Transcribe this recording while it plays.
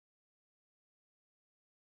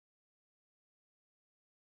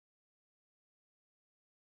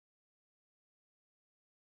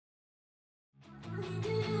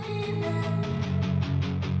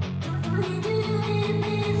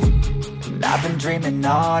I've been dreaming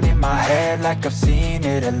on in my head like I've seen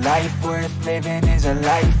it. A life worth living is a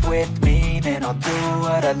life with meaning. I'll do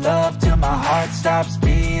what I love till my heart stops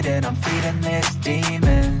beating. I'm feeding this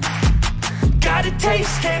demon. Got a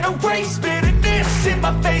taste, can't erase bitterness in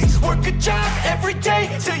my face. Work a job every day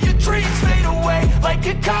till your dreams fade away. Like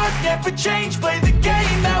a card, never change, play the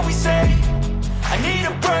game that we say. I need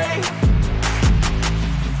a break.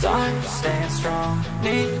 I'm staying strong,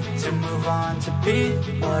 need to move on to be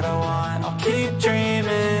what I want. I'll keep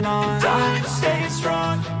dreaming on. I'm staying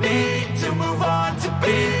strong, need to move on to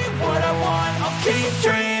be what I want. I'll keep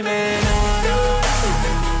dreaming on.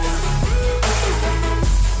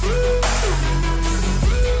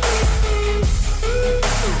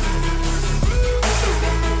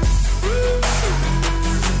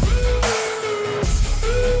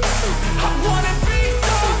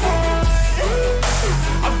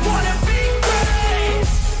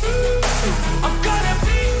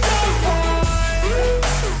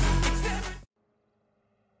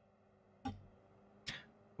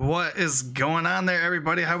 What is going on there,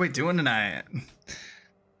 everybody? How we doing tonight?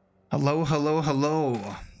 Hello, hello, hello.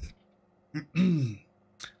 All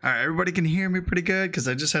right, everybody can hear me pretty good because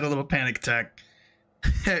I just had a little panic attack.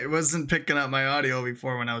 It wasn't picking up my audio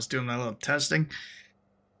before when I was doing my little testing,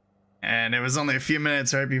 and it was only a few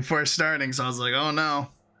minutes right before starting, so I was like, oh no,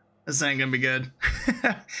 this ain't gonna be good.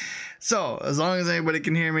 So as long as anybody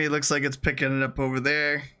can hear me, it looks like it's picking it up over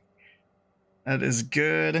there. That is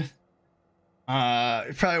good.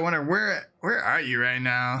 You probably wonder where are you right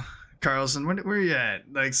now, Carlson? Where are you at?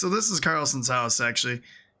 Like, so this is Carlson's house, actually.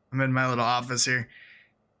 I'm in my little office here.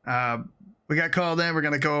 We got called in. We're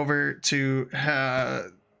gonna go over to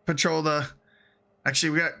patrol the.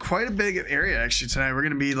 Actually, we got quite a big area actually tonight. We're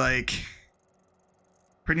gonna be like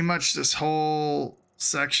pretty much this whole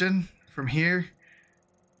section from here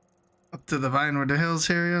up to the Vinewood Hills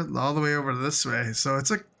area, all the way over this way. So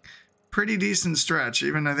it's a pretty decent stretch.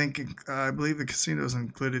 Even I believe the casino's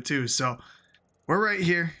included too. So we're right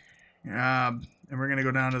here, and we're gonna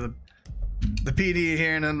go down to the PD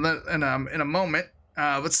here in a moment.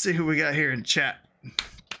 Let's see who we got here in chat.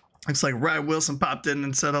 Looks like Rye Wilson popped in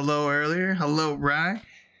and said hello earlier. Hello, Rye.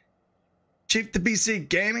 Chief the BC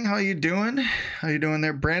Gaming, how you doing? How you doing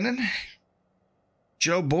there, Brandon?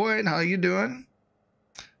 Joe Boyd, how you doing?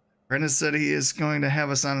 Brendan said he is going to have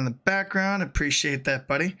us on in the background. Appreciate that,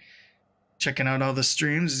 buddy. Checking out all the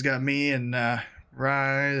streams. He's got me and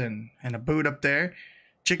Rye and a boot up there.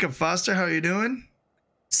 Jacob Foster, how you doing?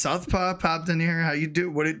 Southpaw popped in here. How you do?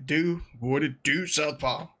 What it do? What it do,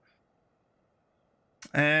 Southpaw?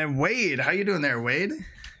 And Wade, how you doing there, Wade?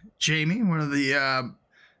 Jamie, one of the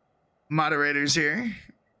moderators here.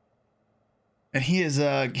 And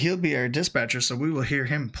he'll be our dispatcher, so we will hear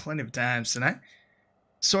him plenty of times tonight.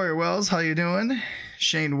 Sawyer Wells, how you doing?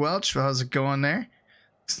 Shane Welch, how's it going there?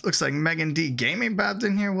 Looks like Megan D Gaming popped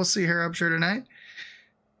in here. We'll see her up here tonight.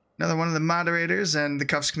 Another one of the moderators and the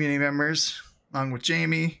Kuffs community members, along with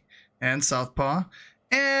Jamie and Southpaw.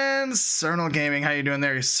 And Cernal Gaming, how you doing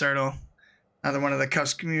there, Cernal? Another one of the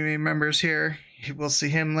Kuffs community members here. We'll see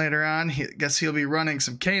him later on. Guess he'll be running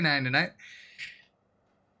some K9 tonight.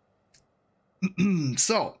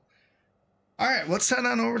 So, all right, let's head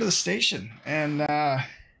on over to the station and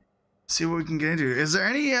see what we can get into. Is there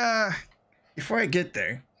any before I get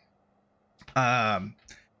there, my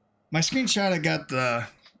screenshot, I got the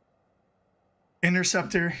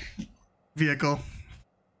interceptor vehicle.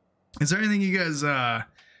 Is there anything you guys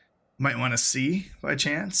might want to see by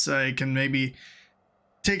chance? I can maybe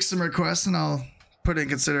take some requests and I'll put it in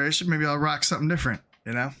consideration. Maybe I'll rock something different,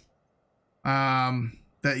 you know,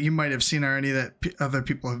 that you might have seen already that other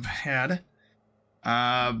people have had.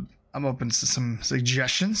 I'm open to some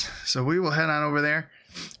suggestions, so we will head on over there.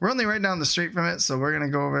 We're only right down the street from it, so we're gonna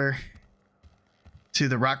go over to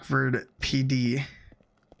the Rockford PD.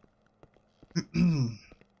 It's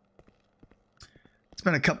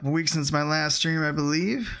been a couple weeks since my last stream, I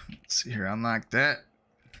believe. Let's see here, unlock that.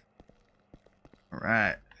 All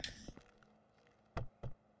right.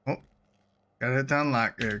 Oh, got it to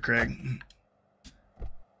unlock there, Craig.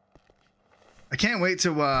 I can't wait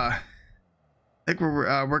to I think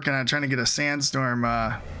we're working on trying to get a Sandstorm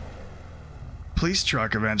police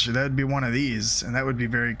truck eventually. That would be one of these, and that would be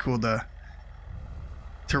very cool to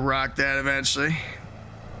rock that eventually.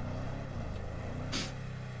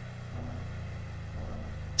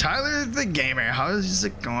 Tyler the Gamer, how is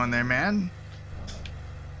it going there, man?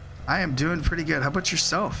 I am doing pretty good. How about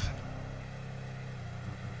yourself?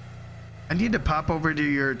 I need to pop over to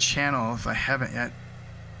your channel if I haven't yet.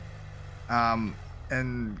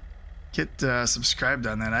 And get subscribed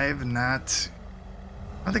on that. I have not.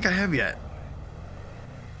 I don't think I have yet.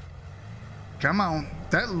 Come on.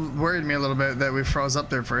 That worried me a little bit that we froze up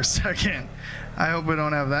there for a second. I hope we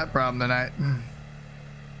don't have that problem tonight.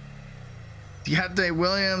 Deontay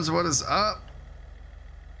Williams, what is up?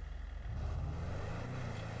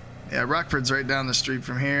 Yeah, Rockford's right down the street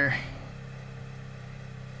from here.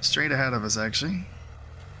 Straight ahead of us, actually.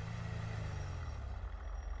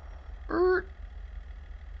 Come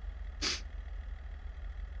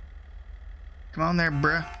on there,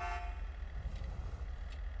 bruh.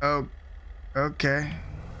 Oh, okay.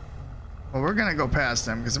 Well, we're gonna go past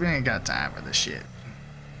him because we ain't got time for this shit.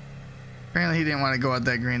 Apparently he didn't want to go at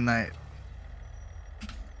that green light.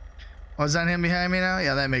 Oh, is that him behind me now?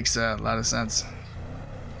 Yeah, that makes a lot of sense.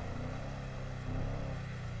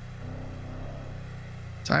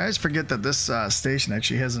 So I always forget that this station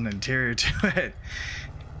actually has an interior to it.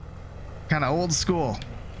 Kind of old school.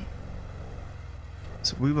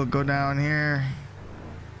 So we will go down here.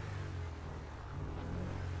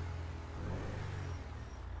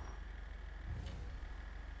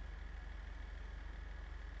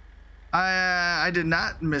 I did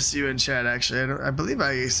not miss you in chat, actually. I believe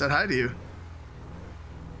I said hi to you.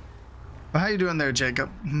 But how you doing there, Jacob?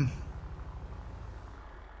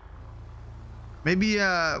 Maybe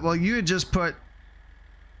well, you had just put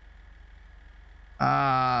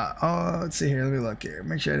oh, let's see here, let me look here,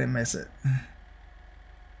 make sure I didn't miss it.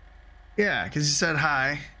 Yeah, because you said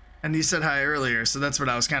hi, and you said hi earlier, so that's what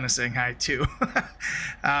I was kind of saying hi to.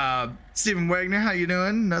 Stephen Wagner, how you doing?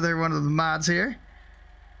 Another one of the mods here.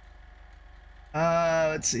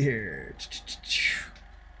 Let's see here.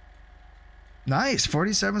 Nice,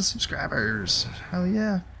 47 subscribers. Hell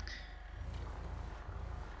yeah.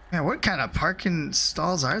 Man, what kind of parking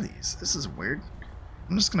stalls are these? This is weird.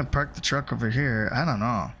 I'm just gonna park the truck over here. I don't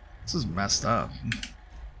know. This is messed up.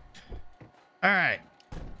 All right.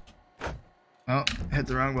 Oh, hit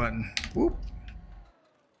the wrong button. Whoop.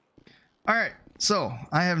 All right. So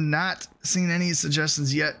I have not seen any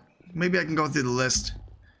suggestions yet. Maybe I can go through the list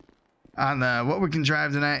on what we can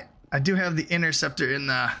drive tonight. I do have the Interceptor in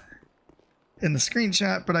the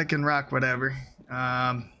screenshot, but I can rock whatever.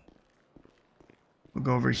 We'll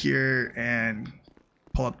go over here and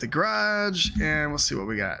pull up the garage, and we'll see what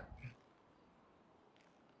we got.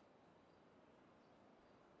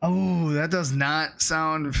 Oh, that does not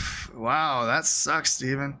sound... Wow, that sucks,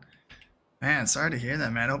 Steven. Man, sorry to hear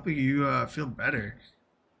that, man. Hope you feel better.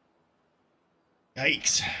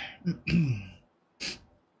 Yikes.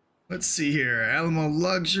 Let's see here. Alamo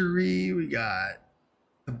Luxury. We got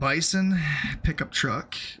the Bison pickup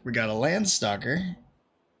truck. We got a Landstalker.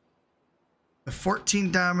 The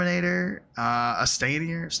 14 Dominator. A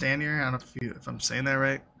Stanier. I don't know if I'm saying that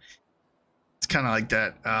right. It's kind of like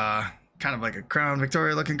that. Kind of like a Crown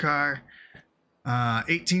Victoria looking car.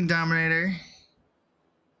 18 Dominator.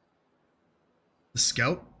 The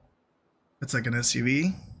Scout. It's like an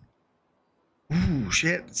SUV. Ooh,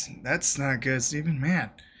 shit. That's not good, Steven.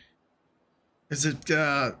 Man. Is it,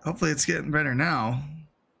 hopefully it's getting better now.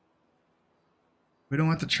 We don't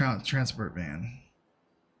want the transport van.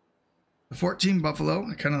 The 14 Buffalo.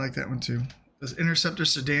 I kind of like that one too. This Interceptor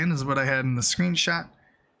sedan is what I had in the screenshot,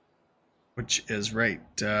 which is right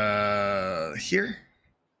here.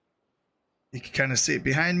 You can kind of see it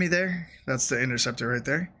behind me there. That's the Interceptor right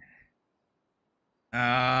there.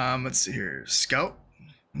 Let's see here. Scout.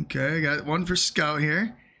 Okay, I got one for Scout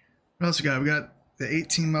here. What else we got? We got the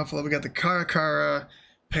 18 Buffalo. We got the Caracara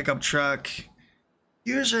pickup truck.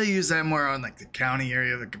 Usually I use that more on like the county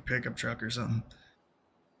area, like a pickup truck or something.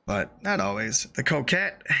 But not always. The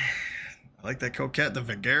Coquette. I like that Coquette. The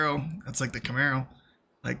Vigero. That's like the Camaro.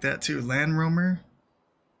 Like that too. Land Rover.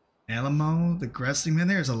 Alamo. The Gressley. Man,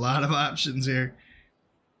 there's a lot of options here.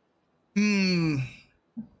 The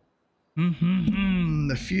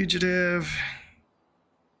Fugitive.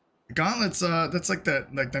 The Gauntlet's that's like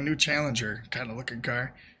that, like the new Challenger kind of looking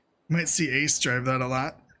car. You might see Ace drive that a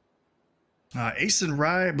lot. Ace and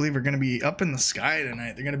Rye, I believe, are going to be up in the sky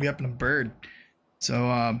tonight. They're going to be up in a bird.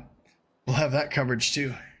 So we'll have that coverage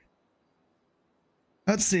too.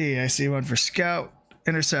 Let's see. I see one for Scout,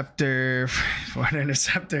 Interceptor, Ford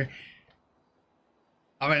Interceptor.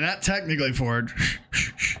 I mean, not technically Ford.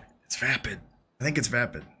 It's Vapid. I think it's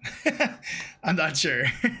Vapid. I'm not sure.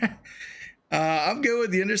 I'm good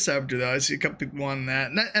with the Interceptor though. I see a couple people on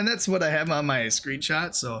that, and that's what I have on my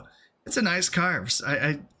screenshot. So it's a nice car.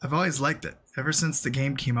 I've always liked it ever since the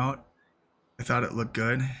game came out. I thought it looked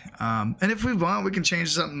good. And if we want, we can change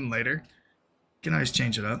something later. We can always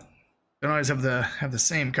change it up. Don't always have the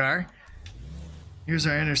same car. Here's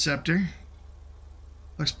our Interceptor.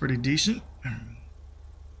 Looks pretty decent.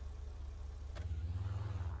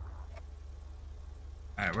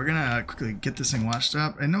 Alright, we're gonna quickly get this thing washed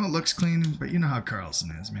up. I know it looks clean, but you know how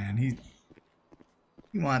Carlson is, man. He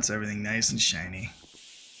wants everything nice and shiny.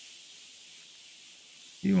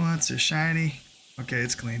 He wants it shiny. Okay,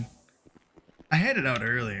 it's clean. I had it out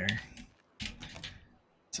earlier.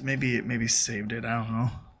 So maybe it saved it, I don't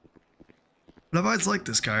know. But I've always liked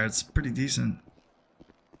this car, it's pretty decent.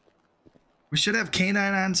 We should have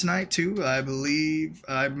K9 on tonight too. I believe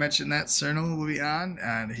I mentioned that Cerno will be on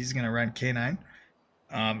and he's gonna run K9.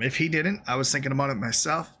 If he didn't, I was thinking about it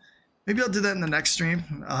myself. Maybe I'll do that in the next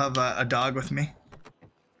stream. I'll have a dog with me.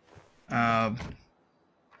 Alright,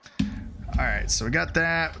 so we got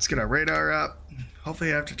that. Let's get our radar up.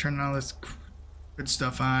 Hopefully after turning all this good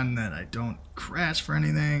stuff on that I don't crash for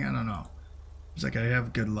anything. I don't know. It's like I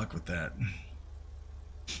have good luck with that.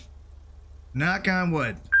 Knock on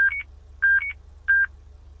wood.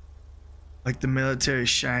 Like the military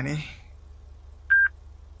shiny.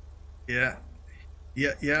 Yeah.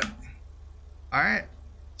 Yeah. Alright.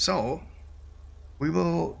 So, we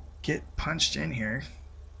will get punched in here.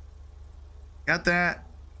 Got that.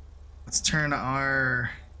 Let's turn our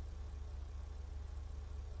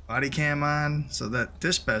body cam on so that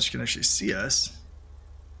dispatch can actually see us.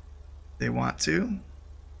 They want to.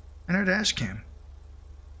 And our dash cam.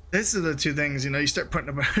 These are the two things, you know, you start putting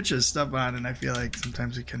a bunch of stuff on and I feel like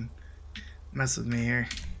sometimes it can mess with me here.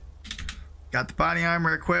 Got the body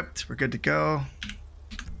armor equipped. We're good to go.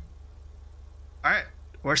 Alright,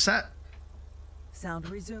 we're set. Sound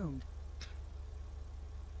resumed.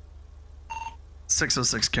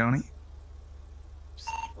 606 County.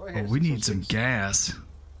 Oh, we need some gas.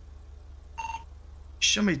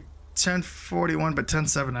 Show me 1041, but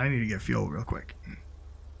 10.7. I need to get fuel real quick.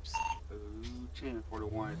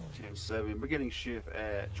 1041, 10.7. Beginning shift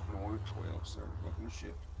at 112, sir. Welcome to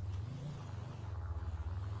shift.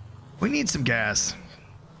 We need some gas.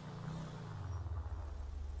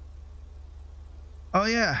 Oh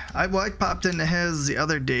yeah, I popped into his the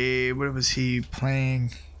other day. What was he playing?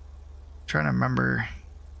 I'm trying to remember.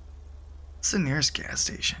 What's the nearest gas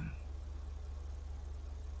station?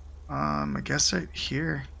 I guess right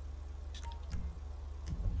here.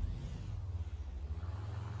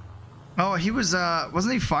 Oh, he was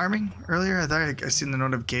wasn't he farming earlier? I thought I seen the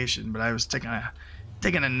notification, but I was taking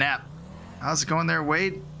a nap. How's it going there,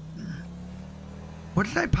 Wade? What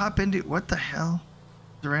did I pop into? What the hell?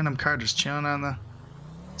 The random car just chilling on the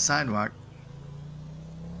sidewalk.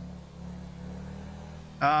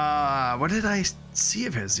 What did I see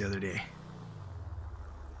of his the other day?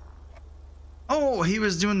 Oh, he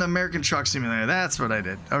was doing the American Truck Simulator. That's what I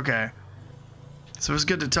did. Okay. So it was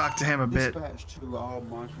good to talk to him a bit. Dispatch to all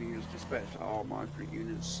monitoring units. Dispatch to all monitoring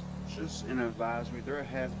units. Just an advisory. There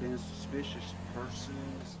have been suspicious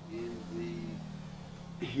persons in the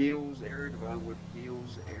Hills area, Divinewood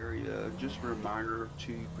Hills area. Just a reminder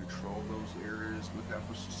to patrol those areas. Look out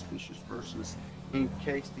for suspicious persons. In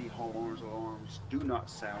case the homeowners' alarms do not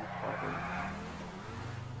sound properly.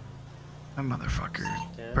 A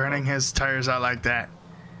motherfucker burning his tires out like that.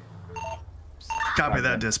 Copy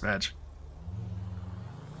that, dispatch.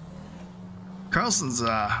 Carlson's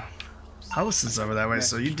house is over that way,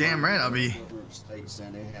 so you damn right I'll be. States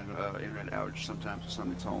and they have internet outage sometimes if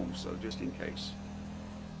somebody's home, so just in case.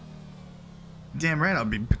 Damn right I'll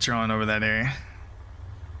be patrolling over that area.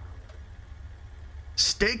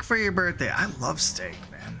 Steak for your birthday. I love steak,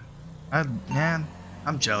 man.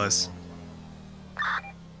 I'm jealous.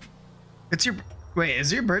 It's your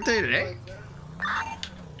is it your birthday today?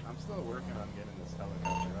 I'm still working on getting this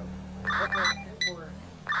helicopter up.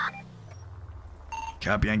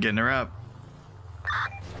 Copy on getting her up.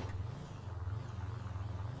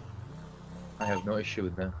 I have no issue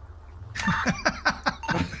with that.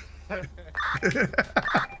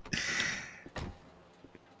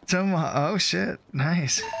 Oh shit,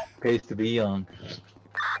 nice. Pays to be young.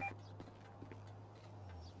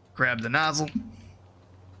 Grab the nozzle.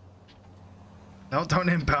 No, don't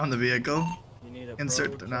impound the vehicle. You need a Insert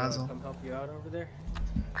pro the to, nozzle. come help you out over there?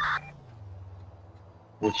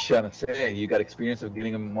 What you trying to say? You got experience of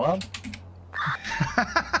getting them up?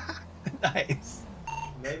 Nice.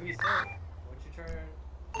 Maybe so. What you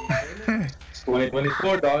trying to... It's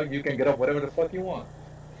 2024, dog. You can get up whatever the fuck you want.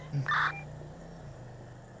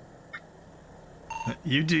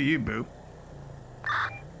 You do you, boo.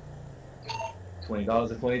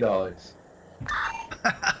 $20 is $20. It's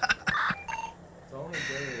only day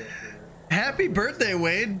if you're... Happy birthday,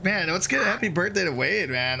 Wade. Man, let's get a happy birthday to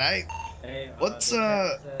Wade, man. Hey, What's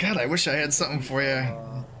God, I wish I had something for you.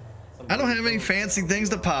 I don't have any fancy things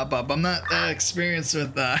to pop up. I'm not that experienced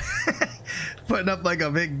with putting up like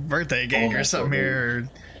a big birthday cake or something here,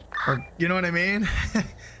 or you know what I mean.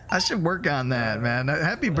 I should work on that, man.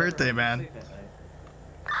 Happy birthday, man.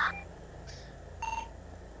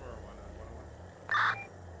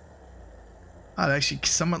 Oh, it actually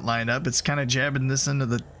somewhat lined up. It's kind of jabbing this into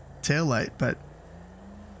the tail light, but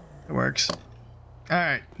it works. All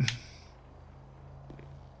right.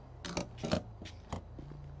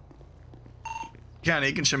 County,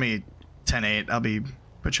 you can show me 10-8. I'll be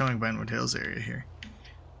patrolling Vinewood Hills area here.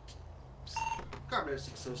 Carbon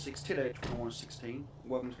 606, 10 2116.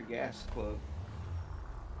 Welcome to the Gas Club.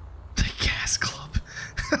 The Gas Club.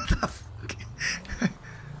 What the fuck?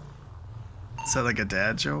 Is that like a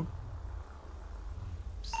dad joke?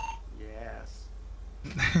 Yes.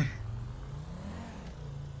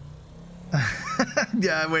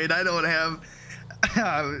 Yeah, wait, I don't have,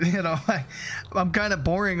 you know, I'm kind of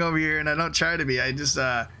boring over here and I don't try to be. I just,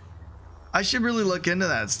 I should really look into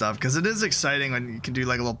that stuff because it is exciting when you can do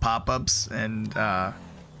like little pop-ups and,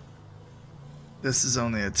 this is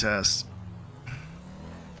only a test.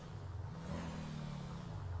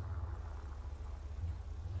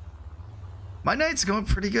 My night's going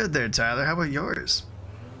pretty good there, Tyler. How about yours?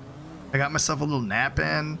 I got myself a little nap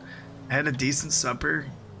in. I had a decent supper.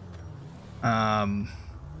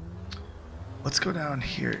 Let's go down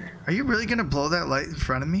here. Are you really gonna blow that light in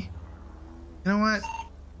front of me? You know what?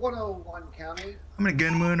 101 County. I'm in a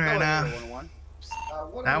good mood right now. 101.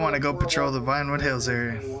 I want to go patrol the Vinewood Hills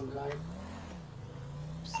area.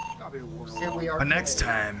 Copy 101. Here we are. But next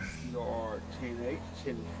time. You are 10-8,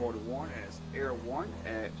 1041 as Air 1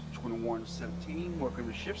 at 2117.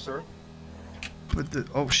 Welcome to shift, sir. Put the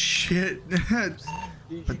oh shit.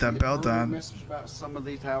 Put that belt on. on. Message about some of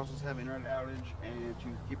these houses have internet outage and to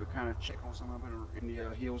keep a kind of check on some of them in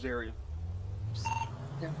the hills area.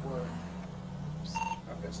 Okay,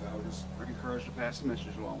 so I'll just encourage to pass the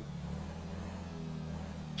message along.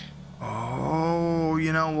 Oh,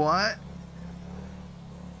 you know what?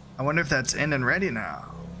 I wonder if that's in and ready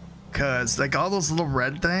now. Cause like all those little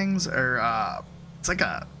red things are it's like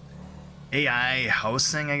a AI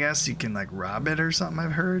housing, I guess. You can like rob it or something,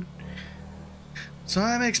 I've heard. So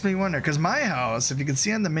that makes me wonder, because my house, if you can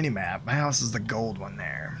see on the mini map, my house is the gold one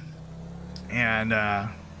there. And I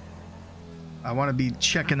want to be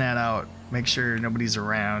checking that out, make sure nobody's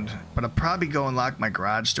around. But I'll probably go and lock my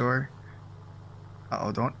garage door.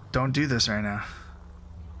 Uh-oh, don't do this right now.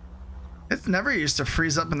 It never used to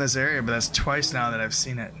freeze up in this area, but that's twice now that I've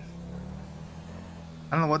seen it.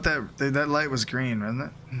 I don't know what that light was green, wasn't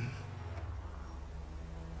it?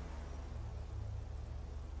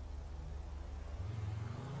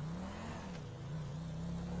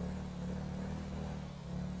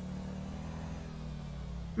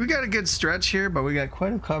 We got a good stretch here, but we got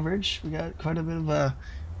quite a coverage. We got quite a bit of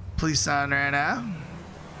police on right now.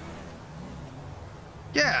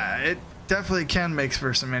 Yeah, it definitely can make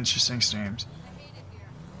for some interesting streams.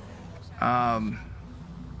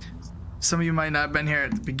 Some of you might not have been here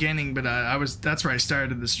at the beginning, but that's where I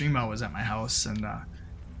started the stream. I was at my house, and I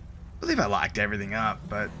believe I locked everything up,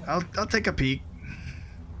 but I'll take a peek.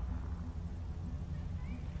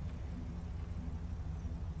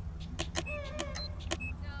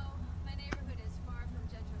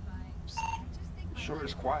 Sure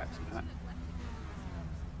is quiet tonight.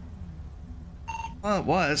 Well, it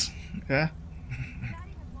was. Yeah.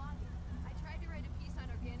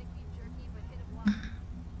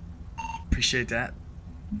 Appreciate that.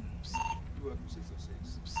 You're welcome,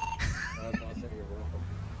 606.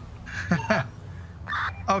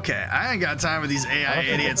 Okay, I ain't got time for these AI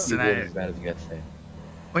idiots tonight.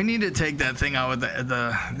 We need to take that thing out with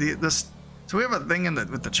the so we have a thing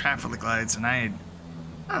with the traffic lights, and I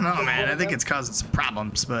don't know, man. I think it's causing some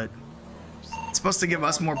problems, but it's supposed to give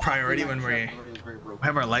us more priority when we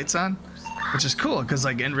have our lights on, which is cool because,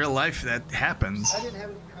 like, in real life that happens. I didn't have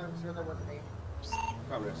any concern there wasn't any.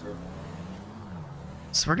 Probably, sir.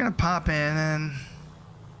 So we're gonna pop in and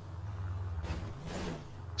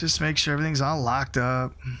just make sure everything's all locked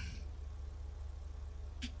up.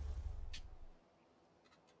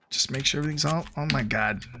 Just make sure everything's all. Oh my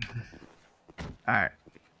god! All right,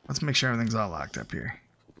 let's make sure everything's all locked up here.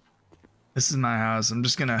 This is my house. I'm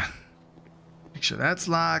just gonna make sure that's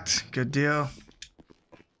locked. Good deal.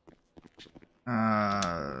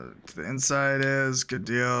 The inside is good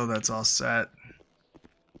deal. That's all set.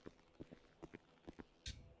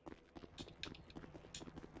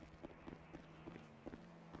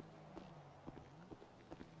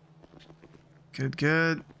 Good,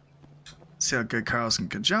 good. See how good Carlson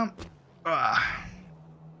can jump. Ah.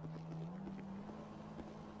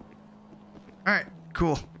 All right,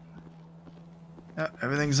 cool. Yep,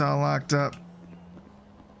 everything's all locked up.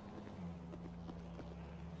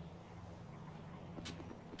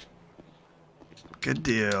 Good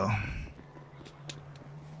deal.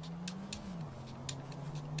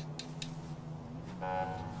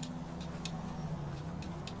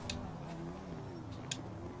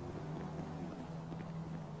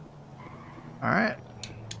 All right.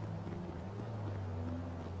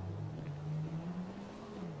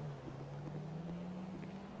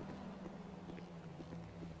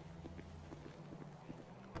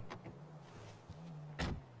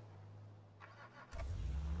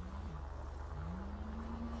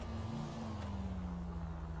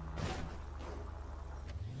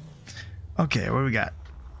 Okay, what do we got?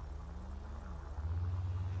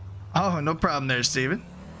 Oh, no problem there, Steven.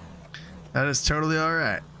 That is totally all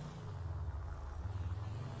right.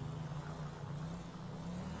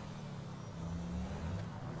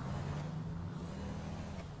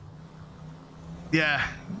 Yeah,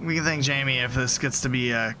 we can thank Jamie if this gets to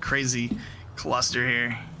be a crazy cluster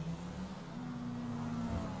here.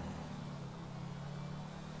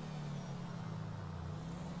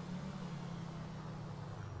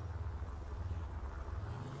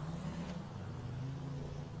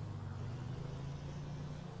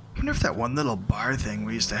 I wonder if that one little bar thing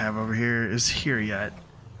we used to have over here is here yet.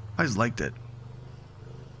 I always liked it.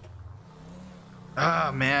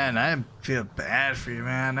 Oh man, I feel bad for you,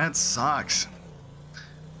 man. That sucks.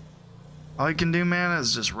 All you can do, man,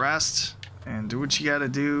 is just rest and do what you gotta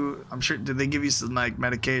do. I'm sure, did they give you some like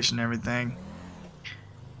medication and everything?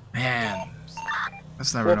 Man,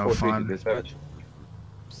 that's never no fun. Dispatch.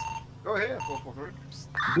 Go ahead,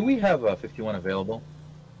 443. Do we have 51 available?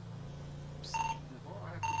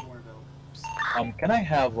 Can I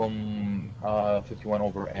have 51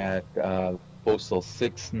 over at postal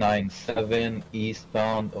 697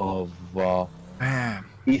 eastbound of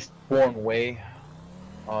Eastbourne Way?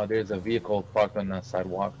 There's a vehicle parked on the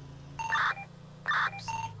sidewalk.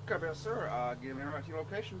 Copy, sir. Give me right to your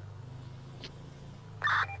location.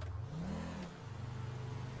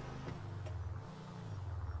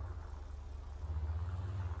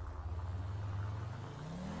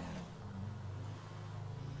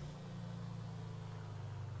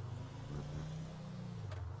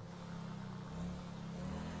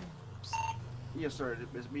 Yes, sir.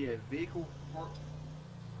 Is me a vehicle parked?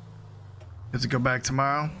 You have to go back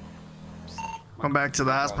tomorrow? Come back to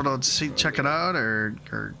the hospital to see, check it out,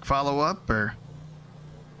 or follow up, or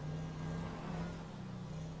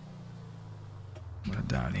what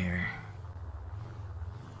down here?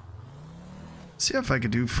 See if I could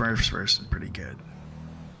do first person pretty good.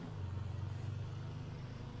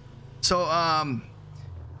 So,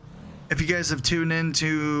 if you guys have tuned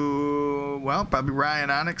into, well, probably Ryan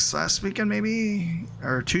Onyx last weekend, maybe,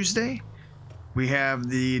 or Tuesday, we have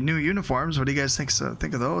the new uniforms. What do you guys think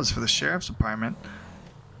of those for the sheriff's department?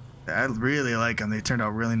 I really like them. They turned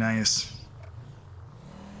out really nice.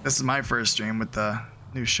 This is my first stream with the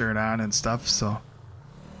new shirt on and stuff, so.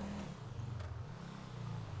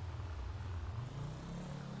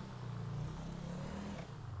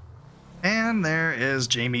 And there is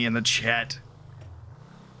Jamie in the chat.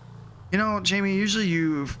 You know, Jamie, usually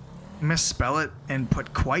you misspell it and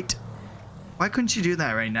put quite. Why couldn't you do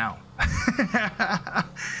that right now?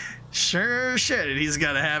 Sure shit, he's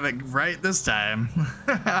got to have it right this time.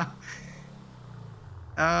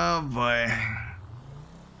 Oh boy.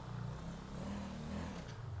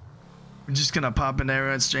 We're just gonna pop into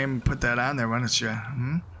everyone's stream and put that on there, why don't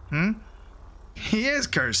you? He is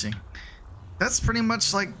cursing. That's pretty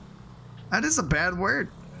much like, that is a bad word.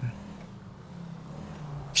 You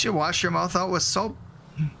should wash your mouth out with soap.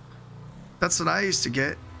 That's what I used to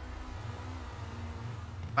get.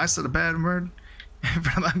 I said a bad word in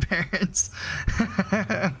front of my parents.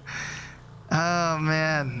 Oh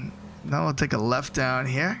man. Now we'll take a left down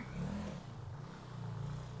here.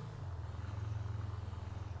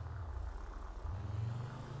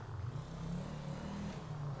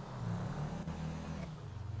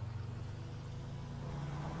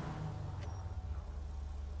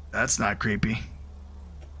 That's not creepy.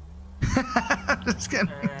 Just kidding.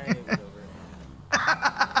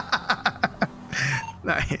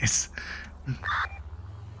 Nice.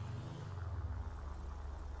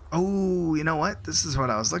 Oh, you know what? This is what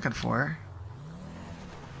I was looking for.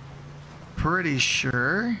 Pretty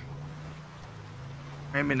sure.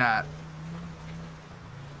 Maybe not.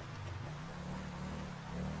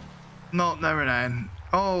 No, never mind.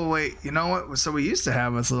 Oh, wait. You know what? So we used to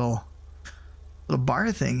have this little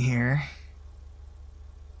bar thing here.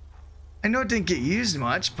 I know it didn't get used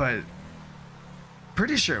much, but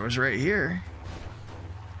pretty sure it was right here.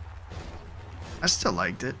 I still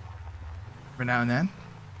liked it every now and then.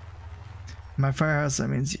 My firehouse, that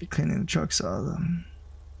means you're cleaning the trucks all of them.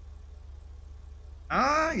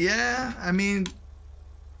 Yeah, I mean,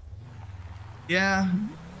 Yeah,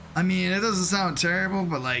 I mean, it doesn't sound terrible,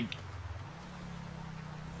 but like,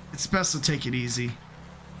 it's best to take it easy,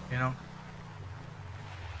 you know?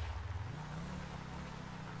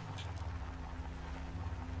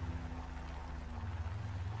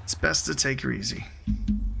 It's best to take her easy.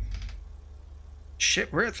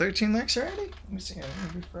 Shit, we're at 13 likes already? Let me see, let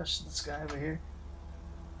me refresh this guy over here.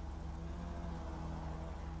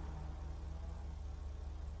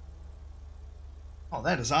 Oh,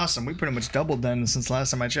 that is awesome. We pretty much doubled then since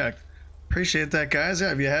last time I checked. Appreciate that, guys.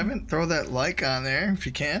 Yeah, if you haven't, throw that like on there if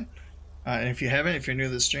you can. And if you haven't, if you're new to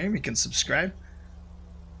the stream, you can subscribe.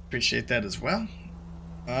 Appreciate that as well.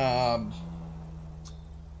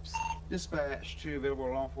 Dispatch to available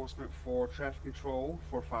law enforcement for traffic control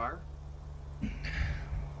for fire.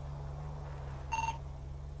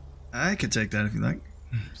 I could take that if you like.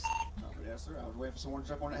 Oh, yes, sir. I was waiting for someone to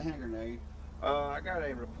jump on that hand grenade. I got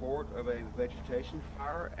a report of a vegetation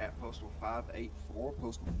fire at Postal 584.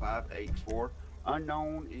 Postal 584.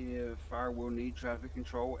 Unknown if fire will need traffic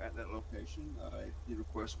control at that location. I did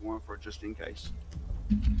request one for just in case.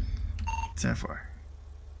 10-4.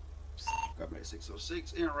 Government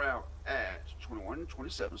 606 en route at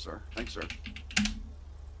 2127, sir. Thanks, sir.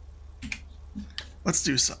 Let's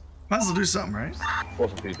do something. Might as well do something, right?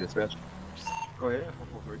 443 dispatch. Go ahead,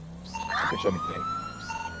 443. Okay, show me 10.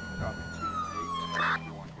 Copy 10-8,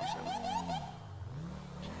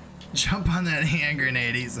 2127. Jump on that hand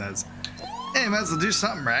grenade, he says. Hey, might as well do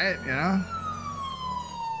something, right? You know?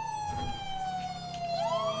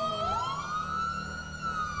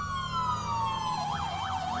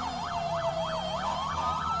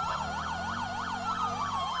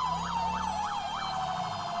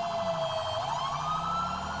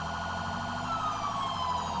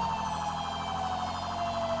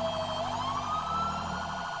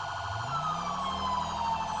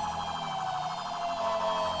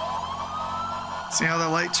 See how the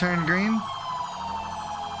light turned green?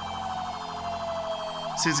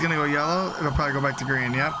 See, it's gonna go yellow. It'll probably go back to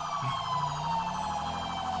green. Yep.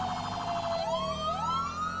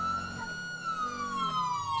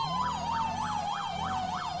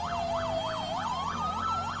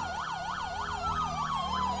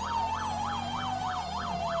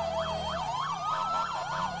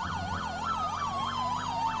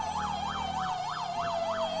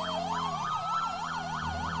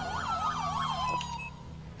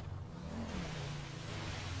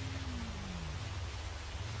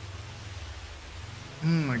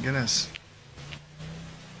 My goodness.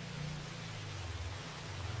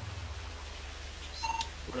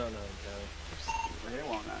 What on County? Hey,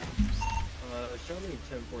 well, now. Show me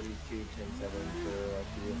 1042, 107 for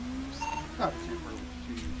you. Copy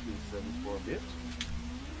 10-227 for a bit.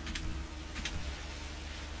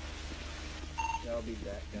 I'll be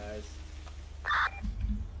back, guys.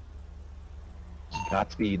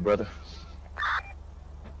 Godspeed, brother.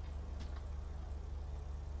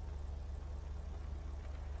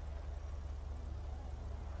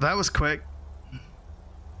 That was quick.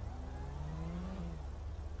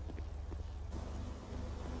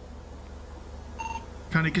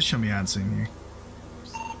 Connie, you can show me on scene here.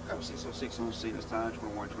 Copy 606 on scene this time,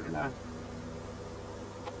 2129.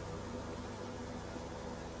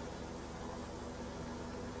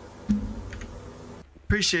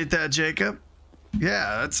 Appreciate that, Jacob.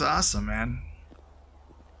 Yeah, that's awesome, man.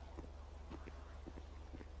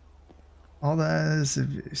 All that is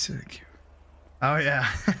sick. Oh yeah.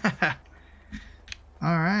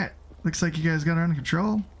 All right. Looks like you guys got it under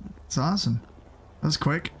control. It's awesome. That was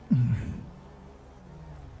quick.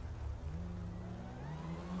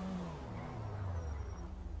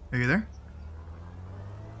 Are you there?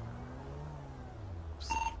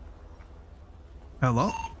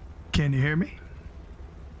 Hello? Can you hear me?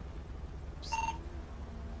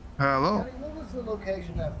 Hello? Johnny, what was the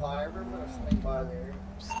location of that fire? We're gonna swing by there.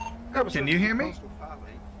 Can you hear me? Postal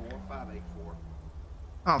 584.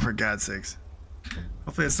 Oh, for God's sakes.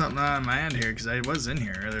 Hopefully it's something on my end here, because I was in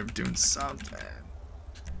here earlier doing something.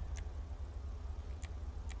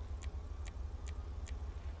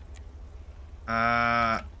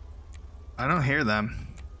 I don't hear them.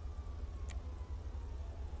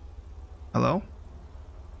 Hello?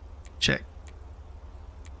 Check.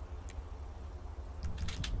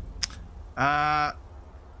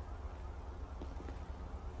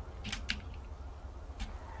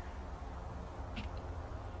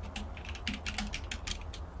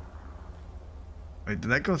 Wait, did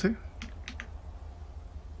that go through?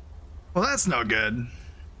 Well, that's no good.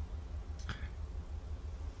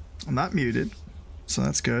 I'm not muted, so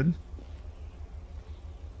that's good.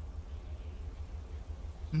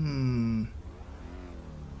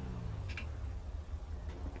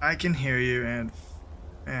 I can hear you and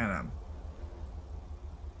Phantom.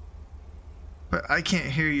 But I can't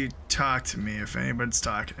hear you talk to me if anybody's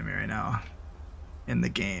talking to me right now in the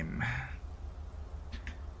game.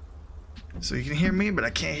 So you can hear me, but I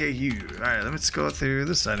can't hear you. Alright, let's go through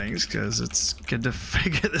the settings because it's good to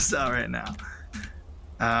figure this out right now.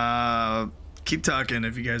 Keep talking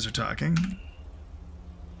if you guys are talking.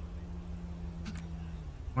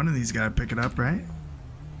 One of these gotta pick it up, right?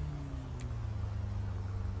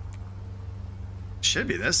 Should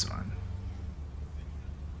be this one.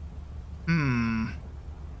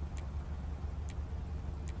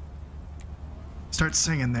 Start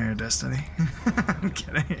singing there, Destiny. I'm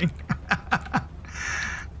kidding.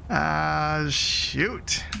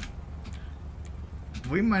 Shoot.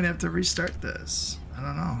 We might have to restart this. I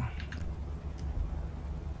don't know.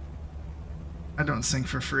 I don't sing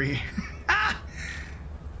for free.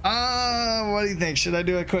 What do you think? Should I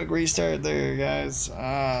do a quick restart there, guys?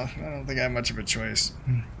 I don't think I have much of a choice.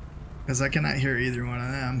 Because I cannot hear either one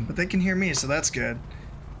of them. But they can hear me, so that's good.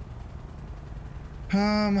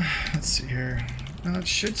 Let's see here. It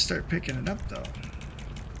should start picking it up, though.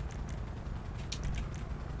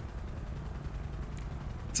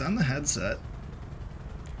 It's on the headset.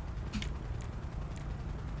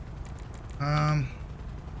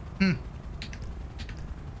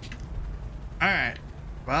 Alright.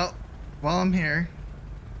 Well, while I'm here.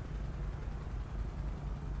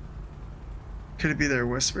 Could it be their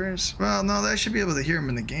whispers? Well, no, I should be able to hear them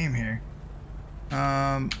in the game here.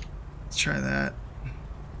 Let's try that.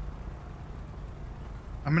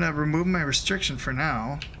 I'm gonna remove my restriction for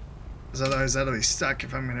now, because otherwise that'll be stuck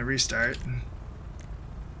if I'm gonna restart.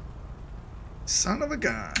 Son of a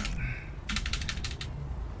gun.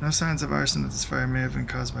 No signs of arson. That this fire may have been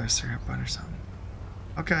caused by a cigarette butt or something.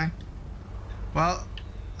 Okay. Well,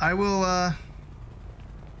 I will, I'll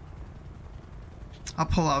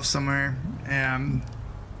pull off somewhere, and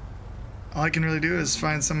all I can really do is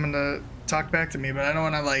find someone to talk back to me, but I don't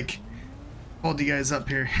want to, like, hold you guys up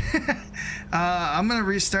here. I'm gonna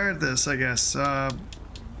restart this, I guess.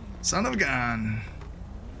 Son of a gun.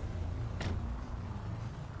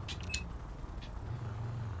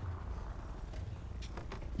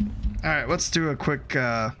 Alright, let's do a quick,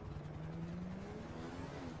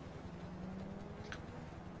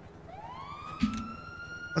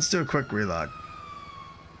 let's do a quick relog.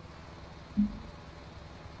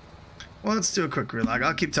 Well, let's do a quick relog.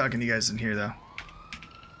 I'll keep talking to you guys in here, though.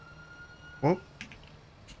 Whoop.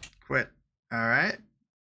 Quit. Alright.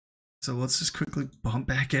 So let's just quickly bump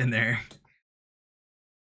back in there.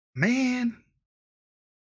 Man.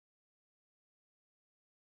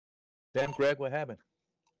 Damn, Greg, what happened?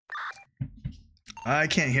 I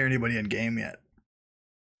can't hear anybody in game yet.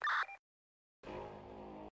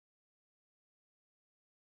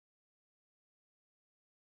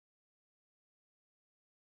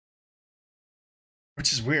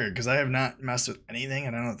 Which is weird, because I have not messed with anything,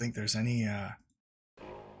 and I don't think there's any, What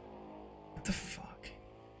the fuck?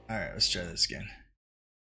 Alright, let's try this again.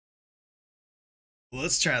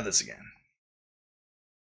 Let's try this again.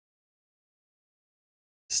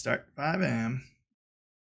 Start FiveM.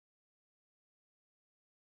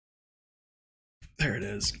 There it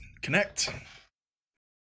is. Connect.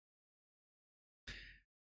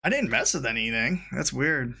 I didn't mess with anything. That's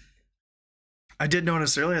weird. I did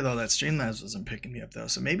notice earlier, though, that Streamlabs wasn't picking me up, though.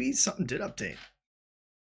 So maybe something did update.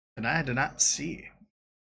 And I did not see.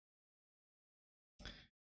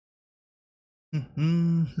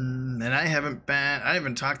 And I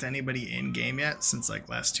haven't talked to anybody in game yet since like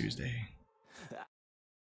last Tuesday.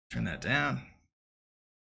 Turn that down.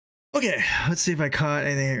 Okay, let's see if I caught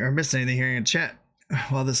anything or missed anything here in chat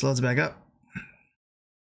while this loads back up.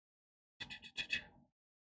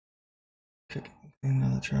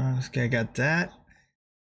 Okay, I got that.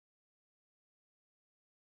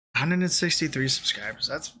 163 subscribers.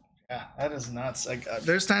 That's, yeah, that is nuts. Like,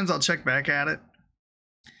 there's times I'll check back at it.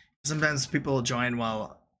 Sometimes people will join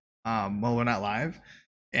while we're not live,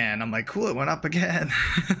 and I'm like, cool, it went up again.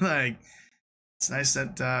 Like, it's nice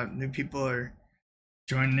that new people are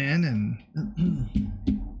joining in. And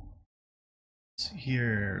let's see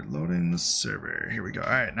here, loading the server. Here we go. All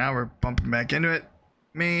right, now we're bumping back into it.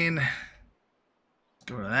 Main. Let's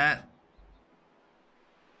go to that.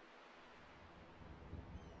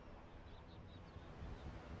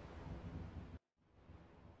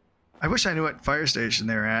 I wish I knew what fire station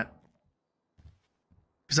they were at,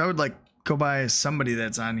 because I would like go by somebody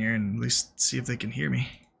that's on here and at least see if they can hear me.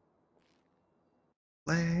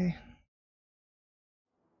 Play.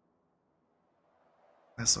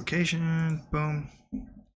 Last location. Boom.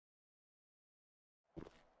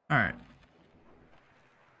 All right.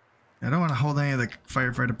 I don't want to hold any of the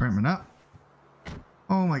firefighter department up.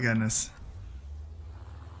 Oh my goodness.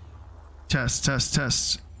 Test, test,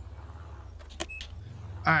 test.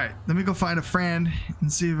 Alright, let me go find a friend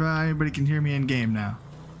and see if anybody can hear me in game now.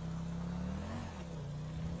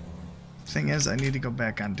 Thing is, I need to go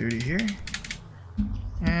back on duty here.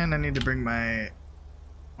 And I need to bring my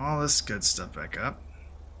all this good stuff back up.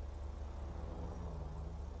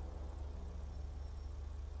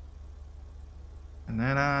 And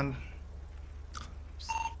then on.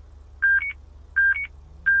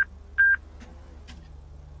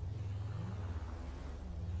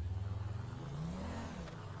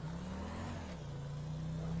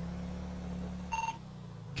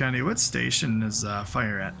 County, what station is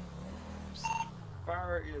fire at?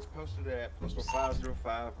 Fire is posted at postal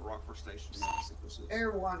 505 Rockford Station.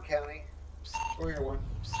 Air 1 County. Oh, Air 1.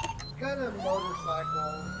 Got a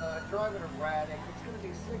motorcycle, driving erratic. It's going to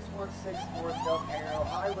be 616 North Del Perro,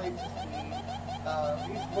 high rates of speed.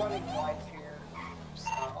 He's running lights here,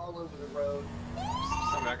 all over the road.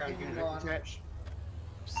 I got to get it attached.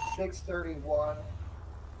 631.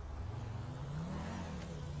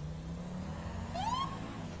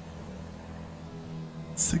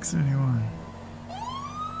 $6.31.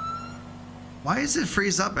 Why does it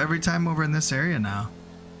freeze up every time over in this area now?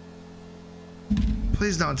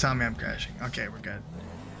 Please don't tell me I'm crashing. Okay, we're good.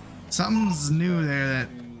 Something's new there that...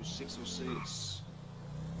 606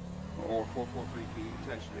 or 443 P.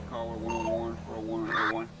 Attached to the caller 101 for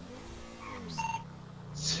 101.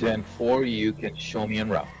 10-4, you can show me en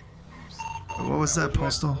route. What was that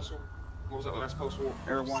postal? What was that last postal?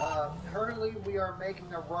 Air 1? Currently, we are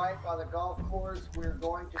making a right by the golf course. We're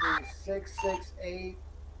going to be 668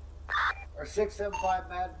 or 675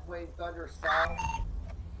 Madden Way Thunder South.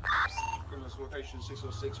 This location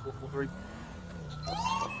 606 443.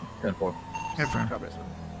 10-4. Hey, friend. Copy that, sir.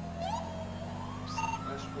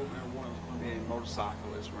 Last quote, Air 1 is going to be a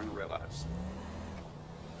motorcyclist running red lights.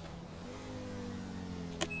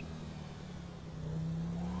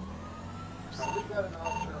 We've got an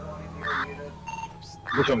officer on in your unit.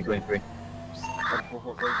 You show me 23.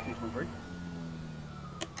 443, 223.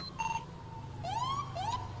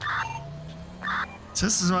 So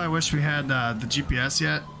this is why I wish we had the GPS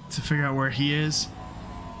yet to figure out where he is.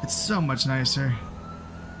 It's so much nicer. It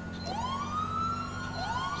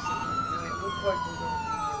looks like we're going to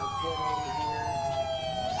be in a 1080 here.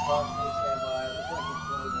 Possibly stand by. It looks like he's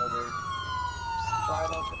pulling over.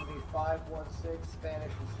 Final's going to be 516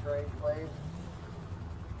 Spanish and Strange Waves.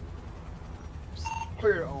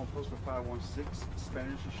 Clear on postal 516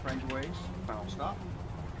 Spanish and Strange Ways. Final stop.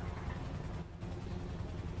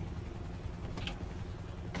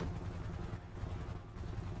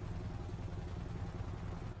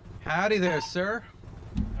 Howdy there, sir.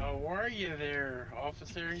 How are you there,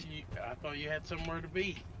 officer? I thought you had somewhere to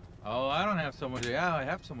be. Oh, I don't have somewhere to be. I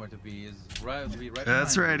have somewhere to be. Be right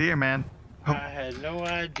That's behind right you. here, man. I had no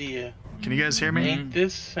idea. Can you guys hear me? Ain't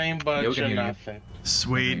this same Yeah, bunch we can or hear you. nothing?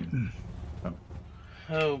 Sweet.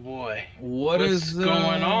 Oh boy. What's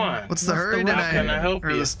going on? What's the hurry rush? tonight? How can I help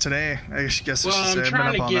Or you? this today? I guess I Well, should say I'm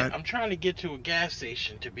I've been trying up all to get. night. I'm trying to get to a gas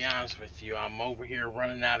station. To be honest with you, I'm over here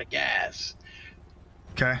running out of gas.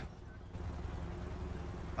 Okay.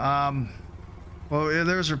 Well, yeah,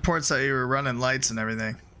 there was reports that you were running lights and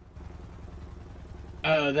everything.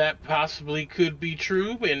 That possibly could be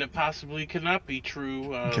true, and it possibly could not be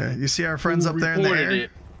true. Okay. You see our friends who up there in the reported air?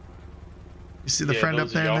 it? You see the Yeah, friend up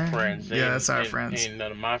those there? are in y'all there? friends. They Yeah, ain't- that's our ain't- friends. Ain't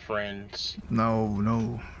none of my friends.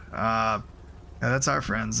 No. Yeah, that's our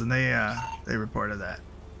friends, and they reported that.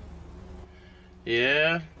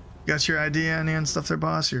 Yeah. Got your ID on you and stuff there,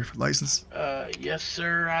 boss? Your license? Yes,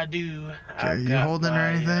 sir. I do. Okay, I've you got holding or my,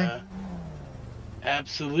 anything?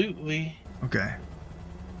 Absolutely. Okay.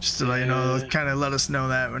 Just to let you know, Yeah. kind of let us know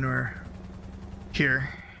that when we're here.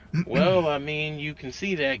 Well, I mean, you can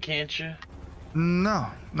see that, can't you? No.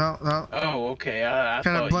 Oh, okay. I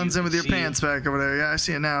Kind thought of blends you in with could your see- pants back over there. Yeah, I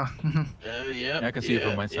see it now. Yep, I can see it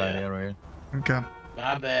from my side, yeah, right here. Okay.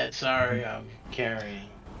 My bad. Sorry, I'm carrying.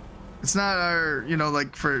 It's not our,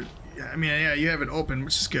 like for, I mean, yeah, you have it open,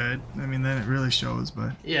 which is good. I mean, then it really shows,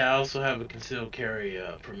 but. Yeah, I also have a concealed carry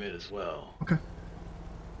permit as well. Okay.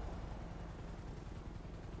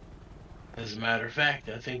 As a matter of fact,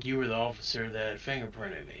 I think you were the officer that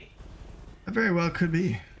fingerprinted me That very well could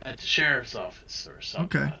be. at the sheriff's office or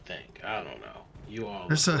something. Okay. I think. I don't know. You all.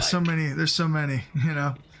 There's look so alike. many,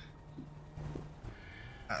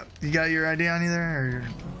 you got your ID on you there, or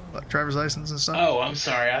your driver's license and stuff? Oh, I'm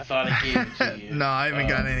sorry. I thought I gave it to you. No, I haven't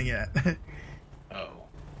got anything yet. Oh.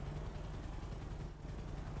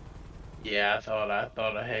 Yeah, I thought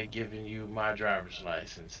I had given you my driver's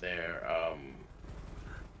license there.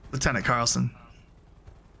 Lieutenant Carlson.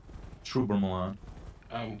 Trooper Milan.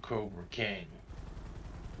 I'm Cobra King.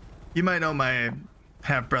 You might know my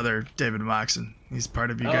half brother David Moxon. He's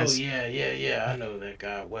part of you guys. Oh yeah. I know that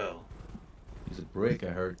guy well. He's a brick, I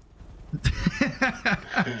heard.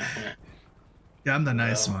 Yeah, I'm the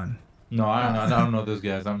nice one. No, I don't know those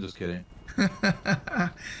guys. I'm just kidding.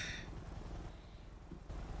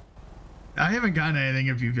 I haven't gotten anything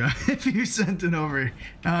if you sent it over.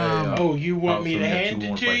 Oh, you want me to hand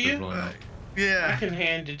it to you? Yeah. I can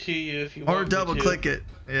hand it to you if you Or want. double click it.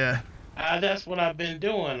 Yeah. That's what I've been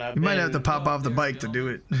doing. You might have to pop off the bike to do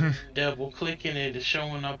it. Double clicking it is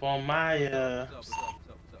showing up on my Yeah,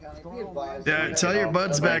 tell your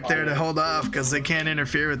buds back there to hold off because they can't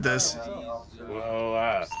interfere with this. Well,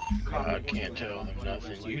 I can't tell them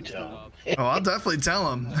nothing. You tell them. Oh, I'll definitely tell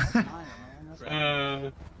them.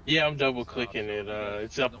 Yeah, I'm double clicking it.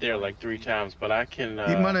 It's up there like 3 times, but I can.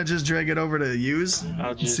 You want to just drag it over to use?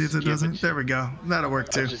 I'll just see if it doesn't. There we go. That'll work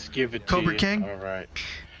too. I'll just give it to Cobra you. King? All right.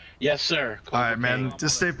 Yes, sir. Cobra All right, man. King.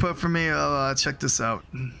 Just stay put for me. I'll check this out.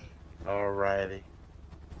 All righty.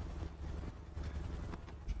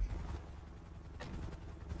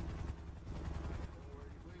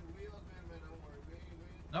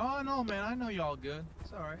 No, man. I know y'all good.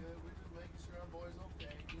 It's all right.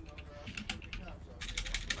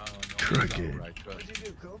 Crooked. What'd you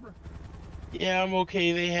do, Cobra? Yeah, I'm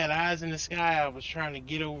okay. They had eyes in the sky. I was trying to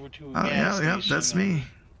get over to a Oh, gas yeah, station. that's me.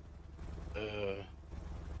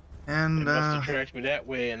 And, They must have tracked me that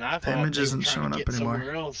way, and I thought image they were isn't trying showing to up get anymore.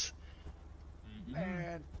 somewhere else.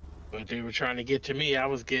 Man. But they were trying to get to me. I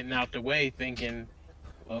was getting out the way, thinking,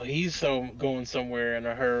 well, he's going somewhere in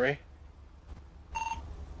a hurry.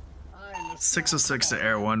 606 to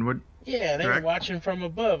Air 1. Would Yeah, they Correct. were watching from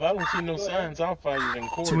above. I don't see no signs. I'll find it in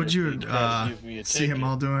court. so? Would if you they try to give me a see him ticket.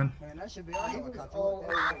 all doing? Man, that should be a helicopter. All over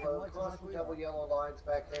the road, crossing double yellow lines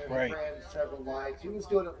back there. Right. Ran several lights. He was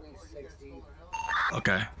doing at least 60.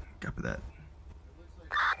 Okay, copy that.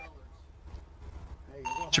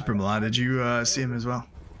 Chipper Milan, did you see him as well?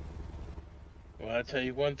 Well, I tell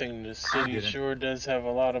you one thing, the city sure does have a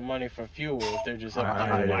lot of money for fuel if they're just up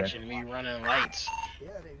there watching me running lights,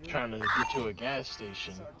 trying to get to a gas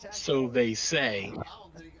station. So they say.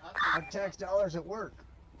 Our tax dollars at work.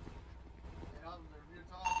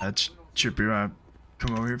 That's Chipper. You want to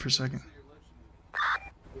come over here for a second?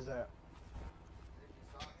 Who's that?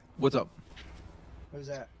 What's up? Who's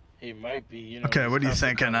that? He might be, you know. Okay, what are you stuff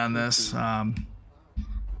thinking on comes this? through.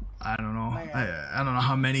 I don't know. I don't know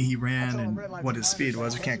how many he ran and what his speed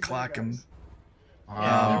was. We can't clock him.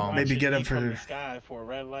 Maybe get him From for the sky for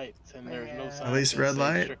red lights, and there's no sign at least that red say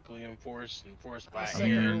light. Strictly enforced by I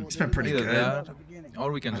mean, air. It's been pretty either good. that,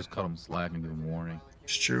 or we can just cut him slack and give him a warning.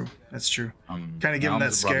 It's true. That's true. Kind Kinda give him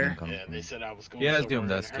that scare. Yeah, they said I was going. Yeah, let's give him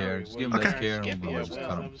somewhere that in a hurry. scare. Just give him What that the scare, heck? and we'll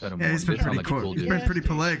just cut him. Yeah, he's been Sound pretty like a cool. cool He's dude. been pretty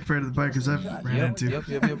polite compared to the bikers I've ran into. Yep.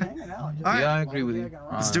 Hanging out. All right. Yeah, I agree with you.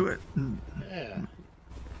 Let's do it. Yeah.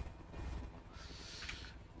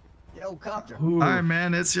 Yo, copter. All right,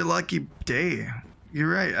 man. It's your lucky day. You're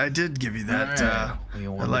right. I did give you that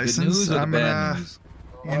You want that the good license. news or the I'm bad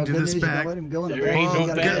gonna news? do this back. Let him go in the There ain't ball. no We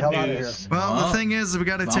gotta get the bad hell out of here. news. Well, Well, the thing is, we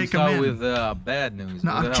got to I'm take him start in. with bad news.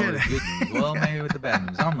 No, What I'm the hell is kidding. good news? Well, maybe with the bad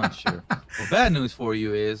news. I'm not sure. Well, bad news for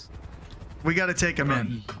you is, We got to take him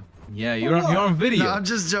in. yeah, you're on video. No, I'm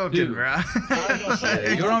just joking, Dude. bro.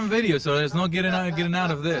 Yeah, you're on video, so there's no getting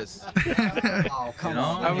out of this. Oh, come You know?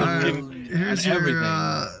 on. I was Alright, getting-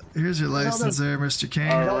 here's your license there, Mr.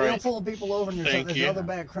 Kane. All They'll right. pull people over and Thank there's you. other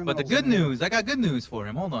bad criminals. But the good in there. news, I got good news for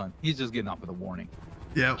him. Hold on, he's just getting off with a warning.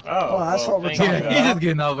 Yep. Oh, Oh, that's what we're thank talking you. about. He's just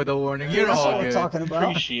getting off with a warning. You're That's all what we're good. talking about.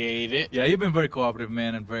 Appreciate it. Yeah, you've been very cooperative,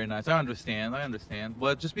 man, and very nice. I understand.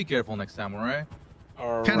 But just be careful next time, all right?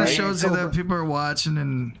 All Kind of right. shows you that people are watching,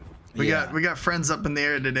 and we Yeah. got friends up in the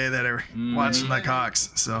air today that are watching like hawks.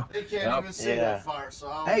 So They can't Yep. even see Yeah. that fire, so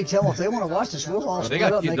I'll Hey, tell them if they want to watch this, we'll all Well, they split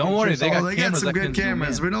got- up. and don't can worry, choose they all- got they got cameras some that good can zoom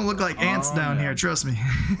cameras. in. We don't look like ants Oh, down yeah. here. Trust me.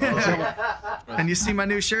 And you see my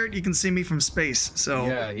new shirt? You can see me from space. So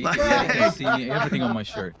Yeah, he can see everything on my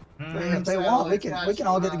shirt. If they want, we can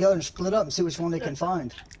all get together and split up and see which one they can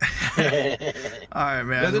find. all right,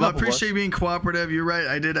 man. That's Well, I enough of appreciate us. you being cooperative. You're right.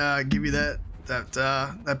 I did give you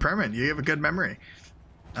that permit. You have a good memory.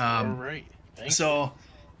 All right. Thank you. So,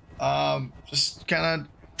 just kind of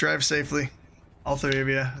drive safely. All three of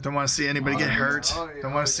you. Don't want to see anybody get hurt.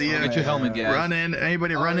 Don't want to see you Get your helmet, guys. run in.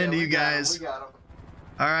 Anybody run into you guys. We got 'em.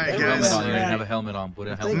 All right, Put a helmet guys. on here and have a helmet on. Put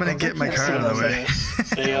a I'm helmet gonna on. get my car out of the way.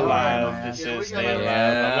 Stay alive. This is stay alive.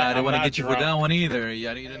 Yeah, I didn't want to I'm get you not for that drunk. one either.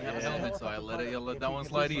 Yeah, you didn't have a helmet, so I let that one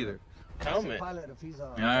slide either. Helmet. Pilot, if he's,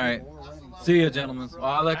 All right. See ya, gentlemen.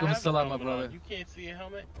 Wa alaikum I have a assalam, my helmet on. brother. You can't see a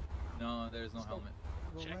helmet. No, there's no helmet.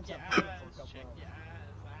 We'll Check rent your that eyes. boat for a couple Check hours. your eyes.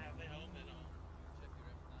 I have a helmet on.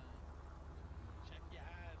 Check your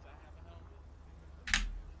eyes. I have a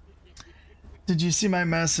helmet. Did you see my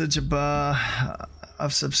message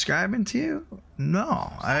of subscribing to you?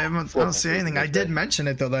 No, I don't see anything. I did mention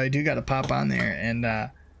it though, that I do got to pop on there and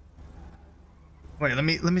wait.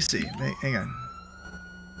 Let me see. Hang on.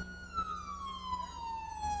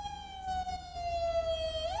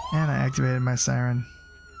 And I activated my siren.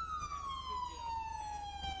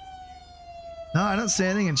 No, I don't see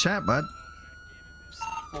anything in chat, bud.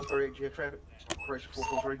 438 jet traffic. Correction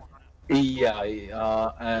 443.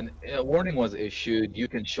 Yeah, and a warning was issued. You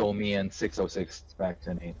can show me in 606 back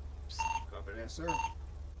to me. Copy that, sir.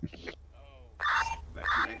 Back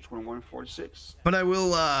to 2146. But I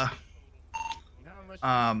will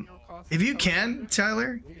if you can,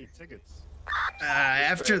 Tyler,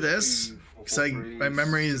 after this, because my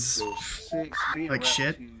memory is like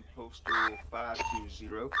shit. Postal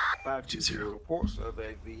 520 reports of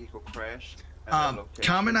a vehicle crash.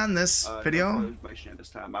 Comment on this video Information at this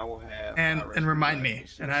time. I will have and remind me,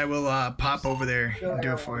 and I will pop over there and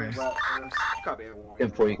do it for you. Copy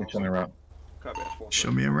Before you can show me around. Copy that.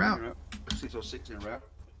 Show me a route. 606 en route.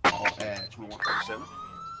 All at 2147.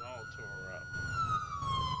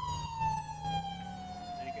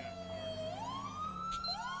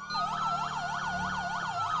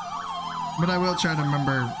 But I will try to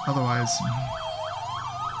remember otherwise.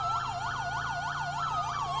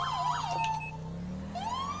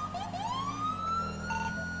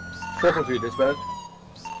 Dispatch.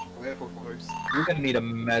 Where 443? You're gonna need a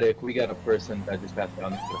medic. We got a person that just passed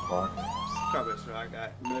down into the car. Copy that, sir. I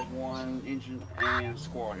got Med 1, engine, and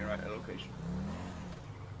squad right at that location.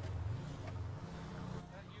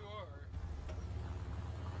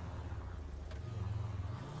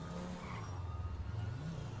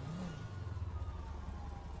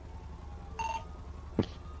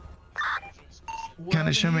 Kind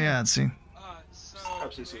of show me out, see.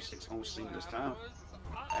 Copy 606 on scene this time.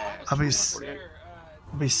 I'll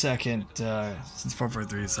be second, since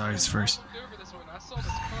 443 is always first. I saw this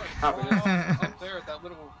car up there at that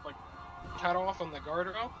little like cut off on the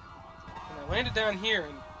guardrail, and I landed down here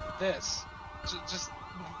and this, just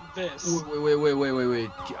this. Wait.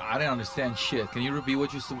 I didn't understand shit. Can you repeat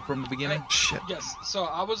what you said from the beginning? Shit. Yes. So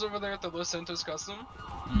I was over there at the Los Santos Custom,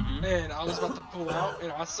 and I was about to pull out,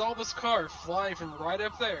 and I saw this car flying from right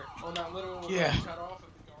up there on that little cut off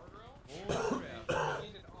of the guardrail. I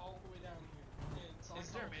landed all the way down here. And is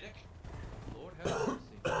there a medic? Lord have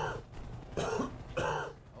mercy.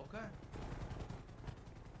 Okay.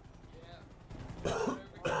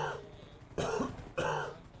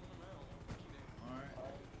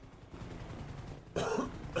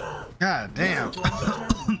 God damn.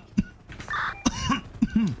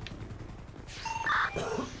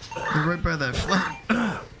 You're right by that flat.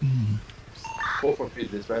 443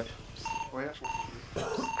 dispatch. Oh, yeah,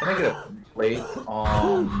 Can I get a plate?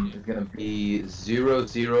 It's gonna be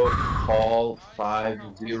 00 call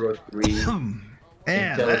 503.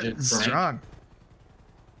 Man, that's strong.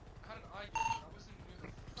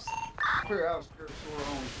 Clear out, clear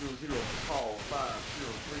on 00 call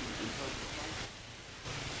 503.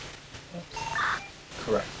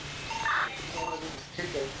 Correct.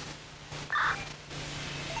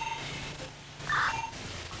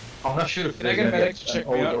 I'm not sure if they're gonna get an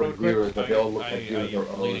older viewers, but they all look like viewers or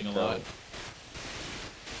bleeding a lot.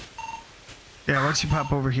 Yeah, why don't you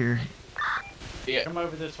pop over here? Yeah. Come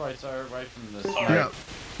over this way, sir, away from this. Yeah,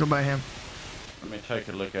 go by him. Let me take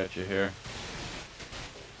a look at you here.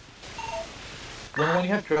 When you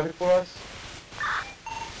have traffic for us?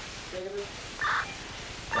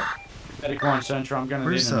 Medic 1 Central, I'm going to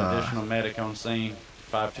need an additional medic on scene.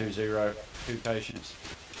 520, 2 patients.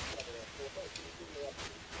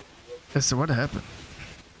 So what happened?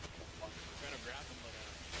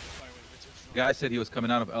 Guy said he was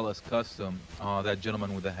coming out of LS Custom. That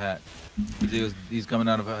gentleman with the hat. He's coming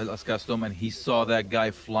out of LS Custom, and he saw that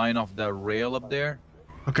guy flying off that rail up there.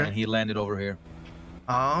 Okay. And he landed over here.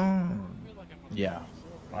 Oh. Yeah.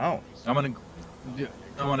 Wow. I'm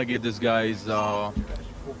gonna get this guy's.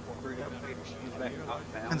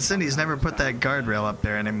 And Cindy's never put that guardrail up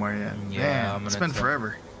there anymore yet. Yeah, man, it's been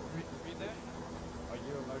forever.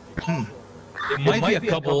 It might be a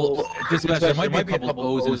couple. There might be a couple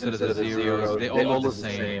O's instead of the zeros. They all look the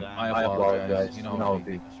same. I apologize. You know.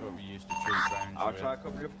 I'll try a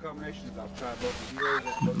couple different combinations. I'll try both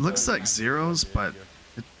zeros. Looks like zeros, but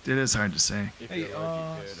it is hard to say. Hey,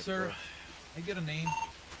 sir, I get a name.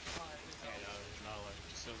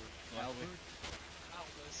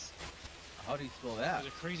 How do you spell that?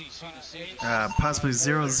 Possibly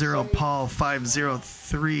 00 Paul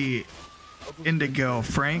 503 Indigo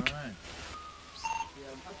Frank. Yeah,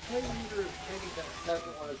 my play leader is thinking that the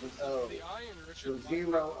second one is an O. So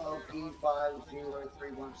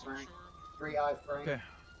 0OP5031 Frank. 3I Frank. Okay.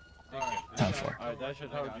 Time for. Alright, that should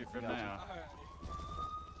hold you for now.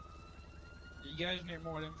 You guys need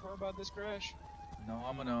more info about this crash? No,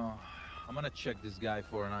 I'm gonna check this guy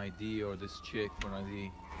for an ID or this chick for an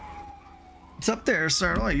ID. What's up there,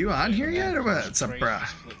 sir? Are you on here yet or what's up, bruh?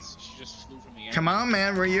 Come on,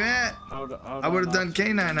 man. Where you at? Hold I would have done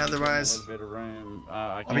K9 otherwise. A little bit of room.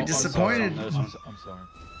 I'll be disappointed. I'm sorry.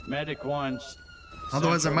 Medic 1.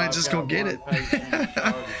 Otherwise, I might just go get it.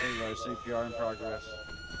 CPR in progress.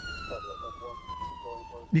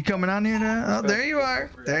 You coming on here now? Oh, there you are.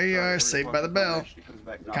 There you are. Saved by the bell.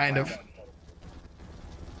 Kind of.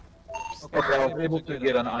 Okay, I was able to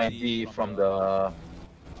get an ID from the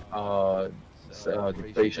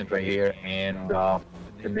patient right here, and the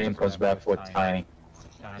name comes back for Tiny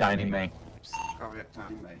May. Copy that,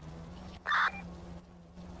 Tiny May.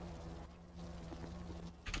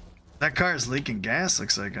 That car is leaking gas,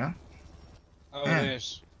 looks like, huh? Oh, Man. it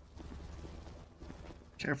is.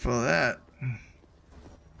 Careful of that.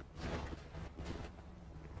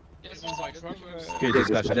 Okay,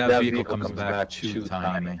 dispatch, that vehicle comes back to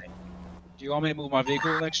Tiny May. Do you want me to move my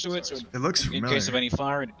vehicle next to it? So It looks in familiar. case of any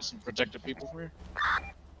fire, and some protected people for you?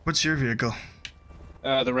 What's your vehicle?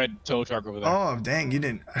 The red tow truck over there. Oh, dang, you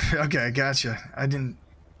didn't. Okay, I gotcha. I didn't.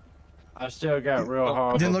 I still got real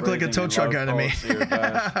hard. Didn't look like a tow truck guy to me.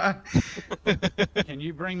 Can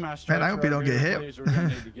you bring my stretcher? Man, I hope you don't over get here, hit. please? We're gonna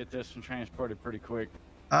need to get this one transported pretty quick.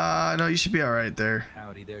 No, you should be all right there.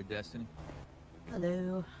 Howdy there, Destiny.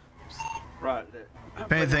 Hello. Right.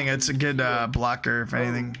 If anything, it's a good blocker. If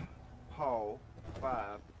anything. Paul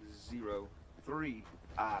 503IF.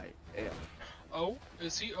 Oh,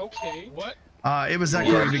 is he okay? What? It was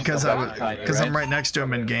echoing because I'm right next to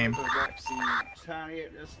him in game.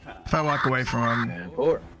 If I walk away from him,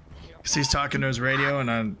 because he's talking to his radio, and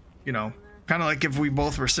I'm, you know, kind of like if we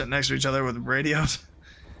both were sitting next to each other with radios,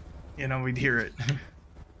 you know, we'd hear it.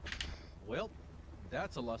 Well,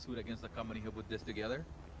 that's a lawsuit against the company who put this together.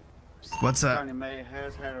 What's that? Tiny May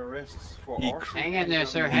has had arrests for Hang in there,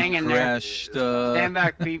 sir. Hang in there. Crashed. Stand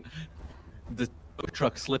back, Pete. The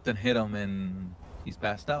truck slipped and hit him, and he's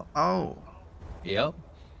passed out. Oh. Yep.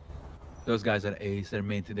 Those guys at Ace, they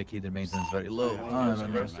keep their maintenance very low.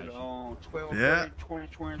 Arrested on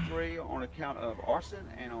 12/30/2023 on account of arson,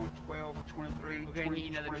 and on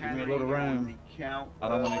 12/23/2023 on the count I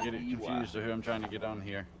don't want of to get it confused to who I'm trying to get on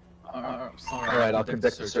here. Alright, I'll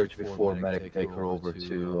conduct the search before medic take her over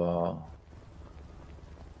to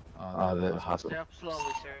the hospital. Step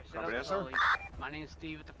slowly, sir. Step slowly. My name's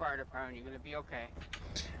Steve at the fire department. You're gonna be okay.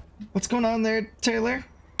 What's going on there, Taylor?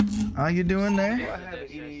 How you doing there?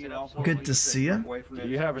 Good to see you. Do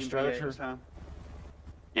you have a stretcher?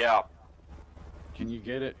 Yeah. Can you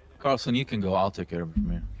get it? Carlson, you can go. I'll take care of it from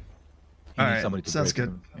here. All right, sounds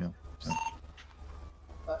good. Yeah.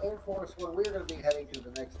 Air Force One, we're going to be heading to the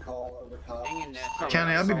next call over top.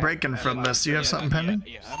 Kenny, I'll be breaking from this. You have something pending?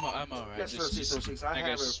 Yeah, I'm alright. Yes, sir, Just, I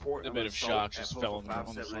guess a bit of shock just fell on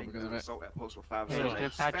the floor because of it. Gonna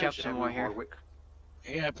patch up some more here.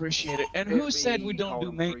 Yeah, I appreciate it. And who said we don't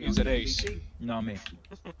do maintenance at Ace? Not me.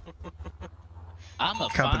 I'm a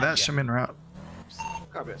Copy that. Show me en route.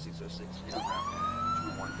 Copy that 606.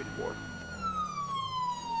 154.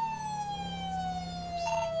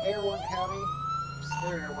 Air One County.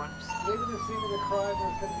 Air One. Leaving the scene of the crime,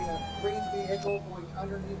 there's going to be a green vehicle going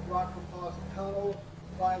underneath Rock Deposit Tunnel.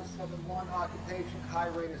 571 occupation, high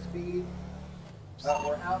rate of speed.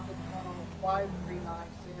 We're out the tunnel. 539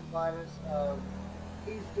 stand by us.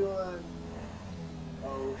 He's doing.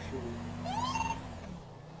 Oh shoot.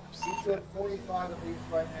 He's doing 45 of these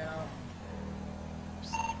right now.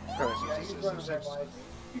 Yeah, he's running red lights.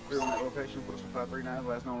 You clear on that location? What's the 539?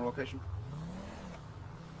 Last known location?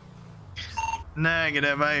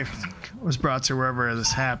 Negative. I was brought to wherever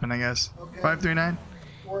this happened, I guess. Okay. 539?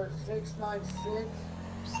 We're at 696.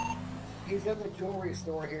 He's in the jewelry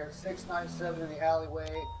store here at 697 in the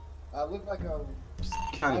alleyway. Looked like a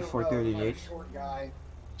County 438. Short guy.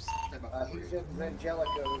 He's in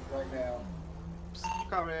Angelico's right now.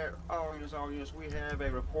 Copy that. All units. We have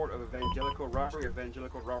a report of evangelical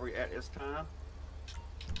robbery at this time.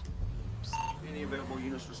 Any available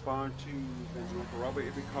units respond to evangelical robbery.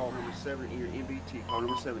 If we call number 7 in your NBT, call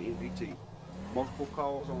number 7 NBT. Multiple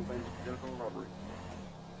calls on evangelical robbery.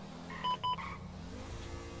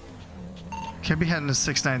 Can't be heading to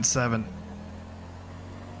 697.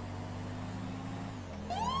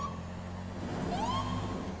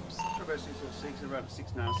 Copy 606 and around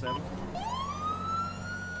 697.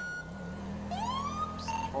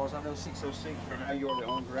 far as I know, 606, for now you're the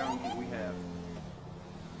only ground unit we have.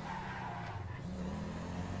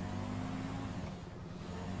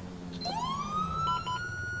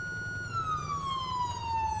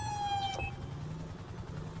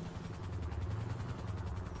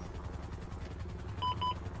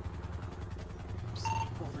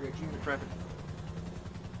 Traffic.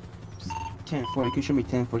 1040, can you show me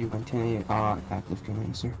 1041, 10 active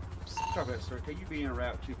command, sir? Copy that, sir. Can you be en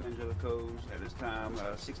route to Evangelicos at this time?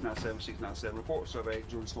 697, report survey,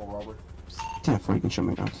 Jordan Slow Robert. 1040, you can show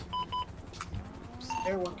me routes.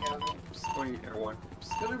 Air 1 County. Air 1.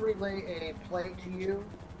 Going to relay a plate to you.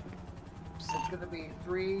 It's going to be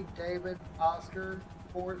 3 David Oscar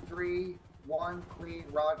 431 Queen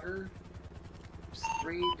Roger.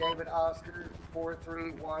 3 David Oscar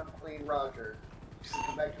 431 Queen Roger.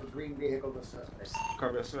 Come back to a green vehicle with suspect.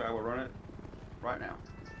 Copy that, sir. I will run it right now.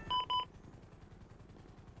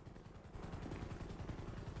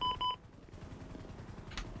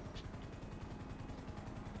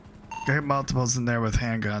 I have multiples in there with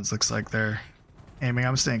handguns. Looks like they're aiming.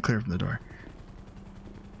 I'm staying clear from the door.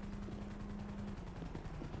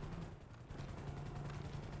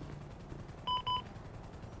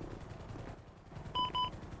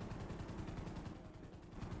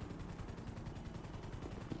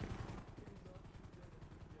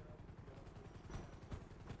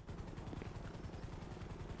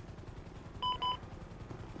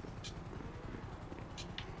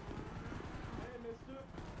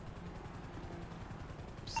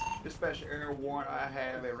 Dispatch Air 1, I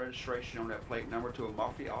have a registration on that plate number to a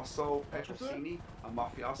Mafioso Petrosini. A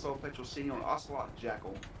Mafioso Petrosini on Ocelot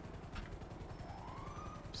Jackal.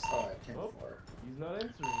 Alright, 10-4. He's not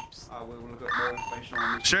answering. I will look up more information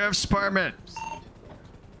on this. Sheriff's Department.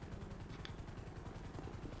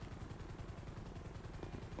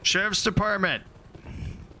 Sheriff's Department.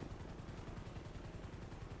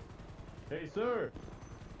 Hey, sir.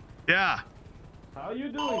 Yeah. How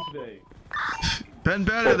you doing today? Been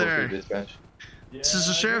better there. Dispatch. This is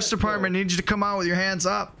the Sheriff's Department. Need you to come out with your hands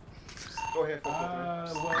up. Go ahead,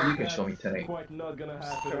 well, you can show me tonight. Quite not gonna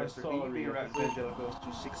happen. I'm sorry.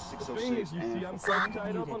 The thing is, you see, I'm quite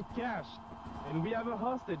tied up on cash, and we have a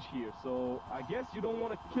hostage here. So I guess you don't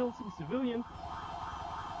want to kill some civilians.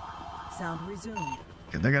 Sound resumed.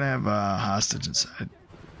 Yeah, they're gonna have a hostage inside.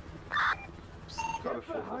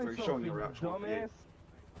 Showing you around. Dumbass.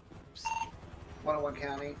 101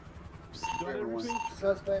 County.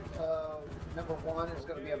 Suspect number 1 is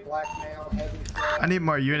going to be a black male, heavy set. I need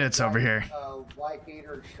more units over here. White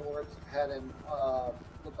beater and shorts, had an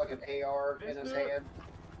looked like an AR in his hand.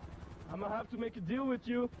 I'm gonna have to make a deal with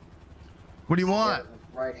you. What do you want?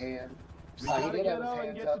 Right hand. We gotta get out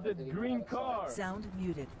and get to the green car. Sound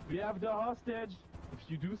muted. We have the hostage.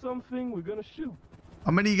 If you do something, we're gonna shoot.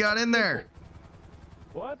 How many you got in there?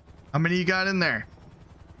 What? How many you got in there?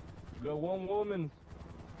 We got 1 woman.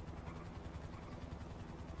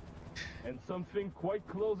 And something quite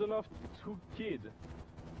close enough to kid.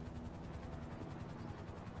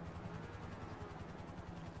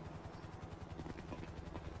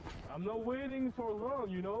 I'm not waiting for long,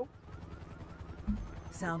 you know.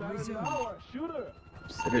 Sound resumed. Shoot her.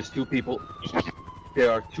 There's 2 people. There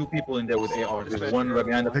are 2 people in there with AR. There's one right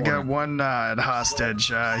behind the They got one hostage.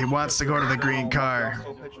 He wants to go to the green car.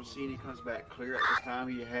 Petrosini comes back clear at this time.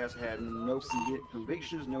 He has had no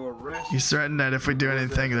convictions, no arrests. He's threatened that if we do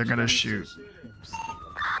anything, they're gonna shoot.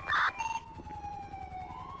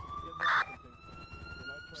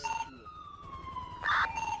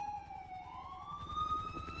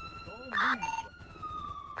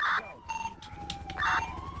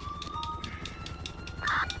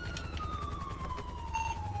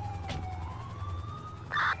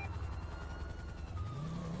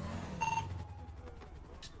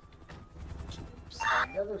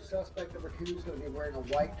 Another suspect number 2 is going to be wearing a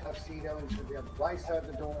white tuxedo. He's going to be on the right side of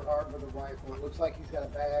the door, armed with a rifle. It looks like he's got a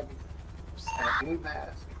bag and a blue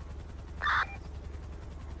mask.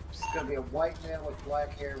 It's going to be a white man with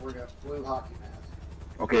black hair wearing a blue hockey mask.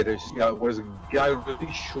 Okay, there's was a guy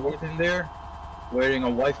really short in there, wearing a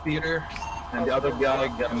wife beater, and the other guy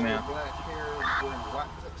got a mask. Black hair, wearing a white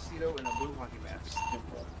tuxedo and a blue hockey mask.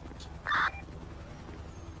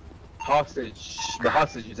 Hostage. The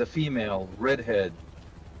hostage is a female, redhead,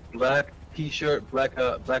 black t-shirt, black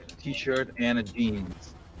t-shirt, and a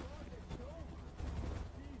jeans.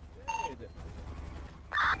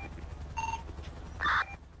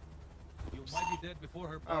 You might be dead before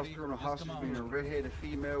her I was party. throwing a hostage being a redheaded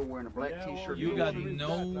female wearing a black t-shirt. You got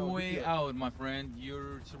no way out, my friend.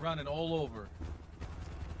 You're surrounded all over.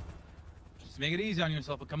 Just make it easy on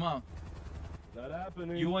yourself, but come on. Not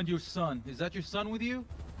happening. You and your son. Is that your son with you?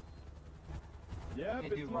 Yep,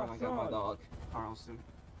 Can't do it's wrong. my I got my son. dog. Carlson.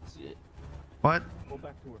 Shit. What? Go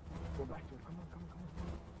back to her. Go back to her. Come on, come on, come on.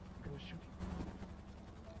 I'm gonna shoot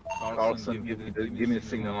you. Carlson, give me the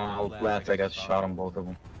signal. I'll blast. I got shot on both of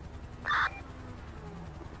them.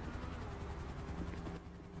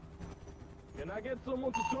 Can I get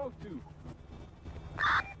someone to talk to?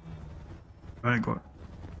 You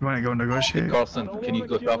wanna go negotiate? Carlson, can you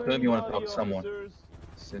go talk to him? You want to talk to someone?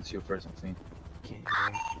 Since you're first on scene. Can't hear.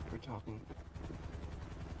 We're talking.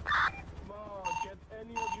 Come on, get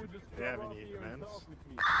any of you just They have come up any here and events? talk with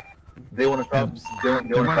me. They want to talk. They want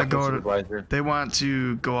to wanna talk to go the to- supervisor. They want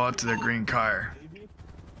to go out to their green car.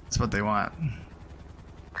 That's what they want. If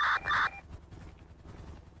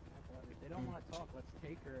they don't want to talk, let's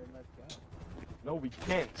take her and let's go. No, we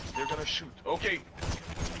can't. They're gonna shoot. Okay.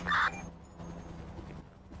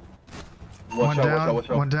 One down.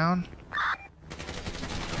 One down.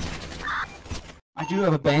 I do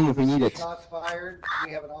have a bang if we need it. Shots fired.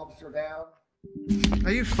 We have an officer down.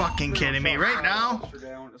 Are you fucking kidding me right now? Officer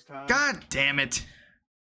down at this time. God damn it.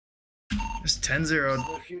 It's 10-0.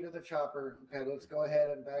 Go shoot at the chopper. Okay, let's go ahead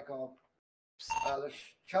and back off. The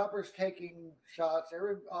chopper's taking shots.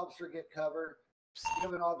 Every officer get cover. We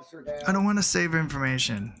have an officer down. I don't want to save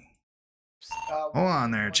information. Hold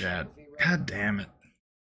on there, Chad. God damn it.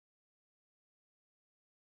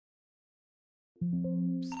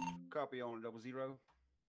 Copy on 00.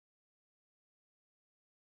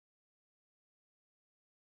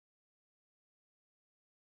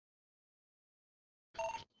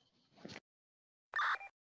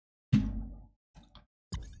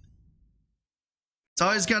 It's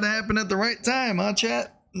always got to happen at the right time, huh,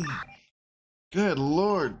 chat? Good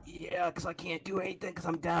lord. Yeah, because I can't do anything because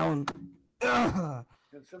I'm down. Ugh.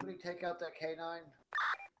 Can somebody take out that K9?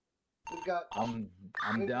 We've got. I'm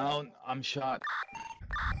down. I'm shot.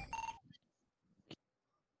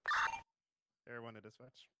 Air 1 to dispatch.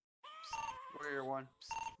 We're Air 1.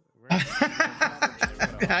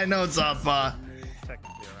 I know it's off.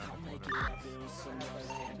 Technically around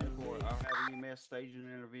the corner. I'll have EMS stationed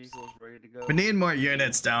in their vehicles ready to go. We need more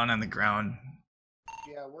units down on the ground.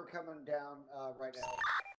 Yeah, we're coming down right now.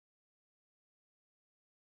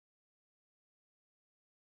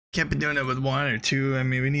 Can't be doing it with one or two. I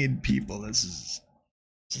mean, we need people. This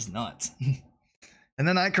is nuts. And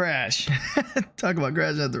then I crash. Talk about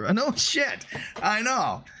crashing at the run. Oh shit! I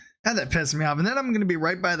know. That pissed me off. And then I'm gonna be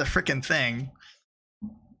right by the frickin' thing.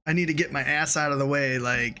 I need to get my ass out of the way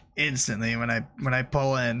like instantly when I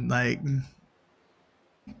pull in. Like.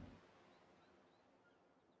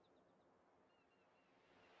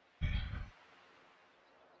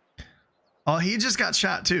 Oh, he just got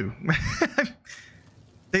shot too.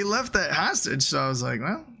 They left that hostage, so I was like,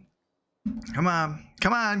 well, come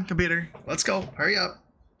on, computer, let's go, hurry up.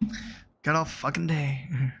 Got all fucking day.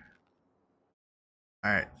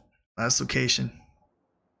 All right, last location.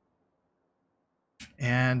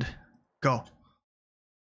 And go.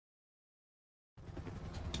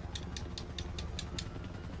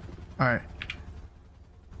 All right.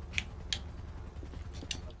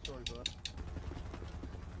 I'm sorry, bud.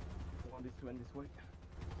 I want this to end this way.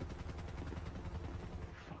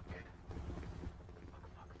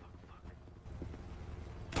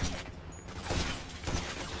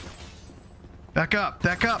 Back up,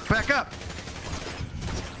 back up, back up.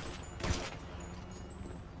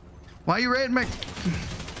 Why are you raiding me?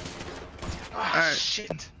 Ah,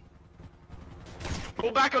 shit.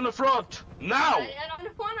 Go back on the front! Now! I on the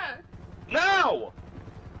corner! Now!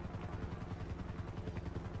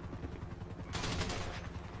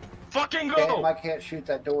 Fucking go! Damn, I can't shoot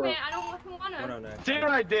that door. Man, I don't wanna. Stay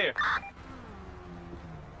right there!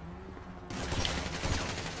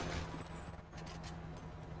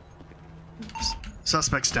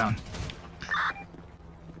 Suspects down.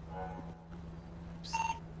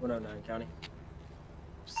 109 County.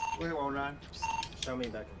 We're 109. Show me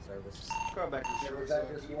back in service. Go back to service.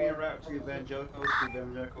 Give me a route to Evangelicals.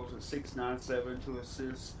 Evangelicals at 697 to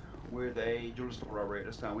assist with a jewelry store robbery. At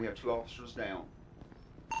this time, we have 2 officers down.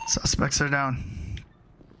 Suspects are down.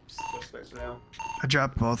 Suspects are down. I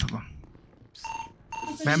dropped both of them.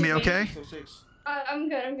 Mammy, okay? I'm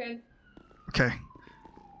good. Okay.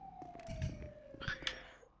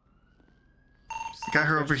 Got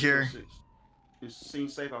her over here. Is scene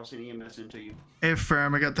safe? I'll send EMS into you. Hey,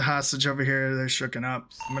 firm, I got the hostage over here. They're shooken up.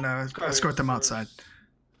 I'm gonna escort them outside.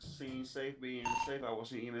 Scene safe, being safe, I will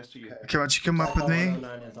send EMS to you. Okay, why don't you come up with me?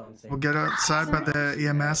 We'll get outside by the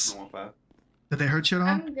EMS. Did they hurt you at all?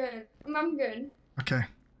 I'm good. I'm good. Okay.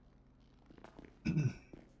 Good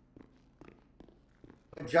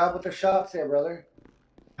job with the shots there, brother.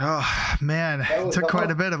 Oh man, it took quite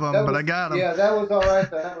a bit of them, but I got them. Yeah, that was all right.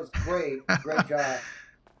 That was great. Great job.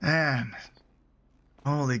 Man,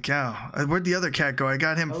 holy cow! Where'd the other cat go? I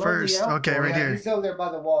got him first. Okay, right here. He's over there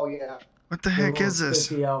by the wall. Yeah. What the heck is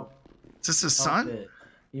this? Is this his son?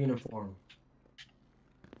 Uniform.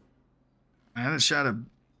 I just shot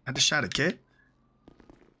a kid.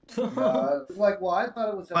 Like, well, I thought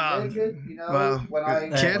it was a midget, you know.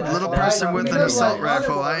 Kid, little person with an assault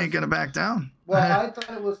rifle. I ain't gonna back down. Well, I thought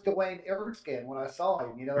it was Dwayne Erskine when I saw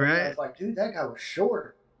him, you know. Right. I was like, dude, that guy was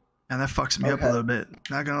short. And that fucks me up a little bit.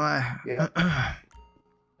 Not gonna lie. Yeah.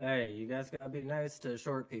 Hey, you guys gotta be nice to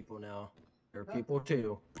short people now. They're people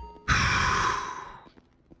too.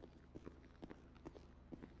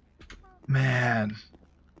 Man.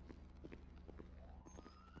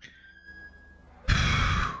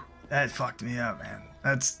 That fucked me up, man.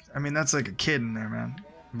 That's like a kid in there, man.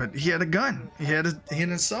 But he had a gun. He had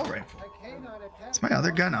an assault rifle. Is my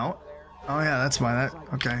other gun out? Oh yeah, that's why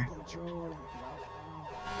okay.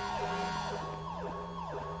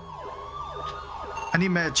 I need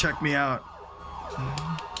Matt to check me out.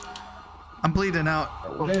 I'm bleeding out.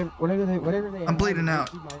 Whatever they I'm bleeding out.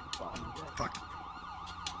 Fuck.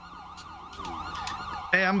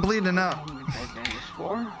 Hey, I'm bleeding out.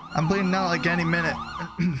 I'm bleeding out like any minute.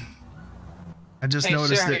 I just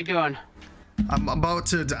noticed sir, how it. you doing? I'm about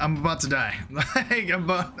to die.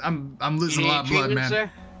 I'm losing a lot of blood, man.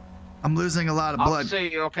 Sir? I'm losing a lot of blood. Officer,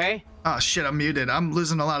 you okay? Oh shit, I'm muted. I'm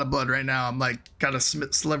losing a lot of blood right now. I'm like got a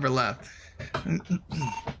sliver left. Can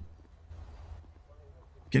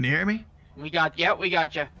you hear me? We got you.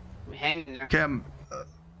 Hang in there. Okay,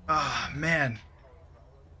 oh man.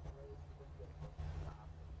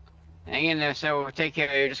 Hang in there, sir. We'll take care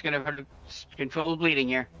of you. You're just gonna have to control the bleeding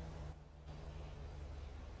here.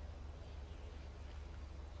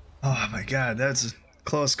 Oh my god, that's a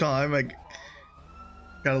close call. I'm like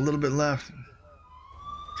got a little bit left.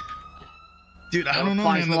 Dude, I don't know,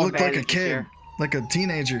 man. That looked like a kid, like a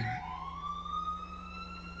teenager.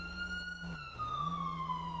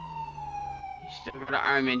 You still got an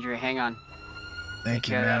arm injury. Hang on. Thank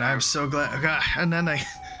you, man. I'm so glad. God, and then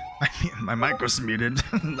my mic was muted.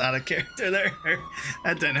 Not a character there.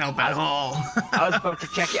 That didn't help at all. I was about to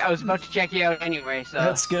check you. I was about to check you out anyway. So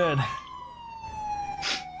that's good.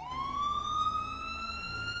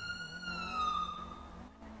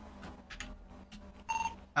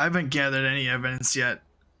 I haven't gathered any evidence yet.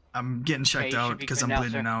 I'm getting checked out because I'm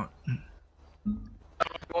bleeding out. You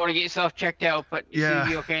want to get yourself checked out, but you seem to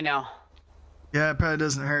be okay now. Yeah, it probably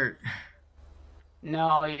doesn't hurt.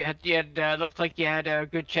 No, you had looked like you had a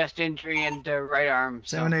good chest injury and right arm.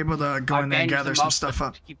 So I'm able to go in there and gather some stuff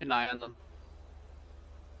up. Keep an eye on them.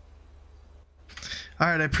 All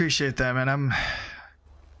right, I appreciate that, man.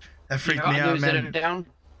 That freaked me out, man. Down?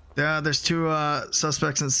 Yeah, there's two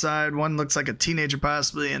suspects inside. One looks like a teenager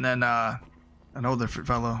possibly, and then an older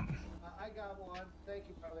fellow. I got one. Thank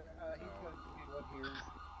you, brother. He's going to get one here.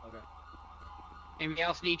 Okay. Anybody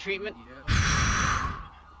else need treatment?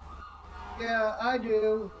 Yeah, I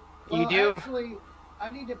do. You do? Actually, I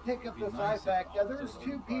need to pick up the FiveM. Now, there's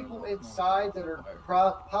two people inside that are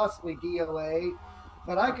possibly DOA,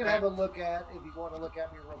 but I can have a look at if you want to look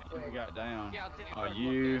at me real quick. We got down.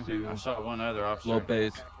 You, I saw one other officer.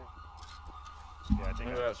 Lopez. Who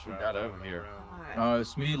else we got over here?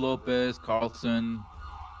 It's me, Lopez, Carlson,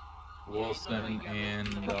 Wilson,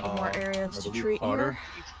 and more areas to treat Potter.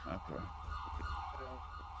 here. Okay.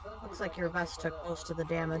 Looks like your vest took most of the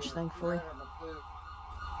damage, thankfully.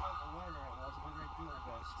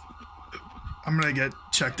 I'm gonna get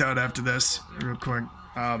checked out after this real quick.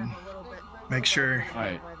 Make sure.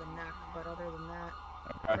 Right. But other than that,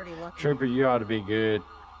 pretty lucky. Trooper, you ought to be good.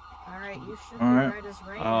 Alright, you should be right as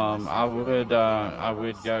rain. I would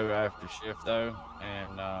go after shift though,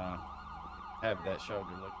 and have that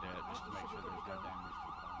shoulder looked at just to make sure there's no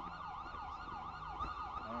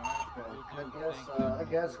damage. I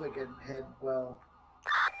guess we can head well.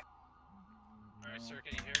 Alright, sir,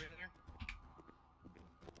 can you hear me there?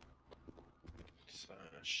 Just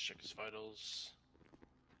check his vitals.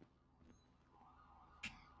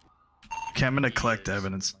 Okay, I'm gonna collect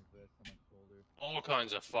evidence. All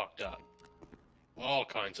kinds of fucked up. All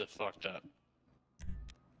kinds of fucked up.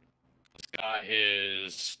 This guy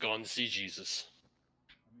is gone to see Jesus.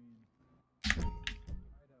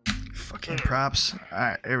 Fucking props.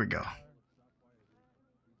 Alright, here we go.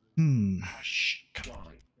 Shh, come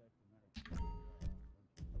on.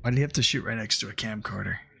 Why do you have to shoot right next to a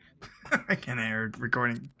camcorder? I can't hear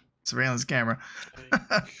recording surveillance camera.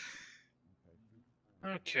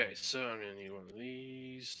 Okay, so I'm gonna need one of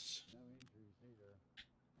these.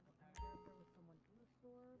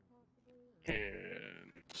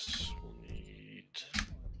 And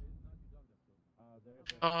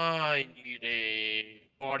I need a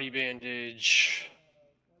body bandage.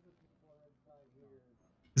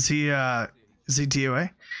 Is he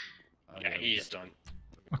DOA? Yeah, he's done.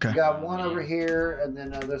 Okay. We got one over here, and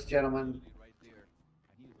then this gentleman.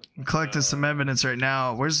 I'm collecting some evidence right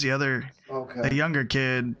now. Where's the other? Okay. The younger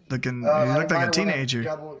kid looking. He looked like a teenager.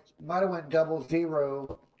 Might have went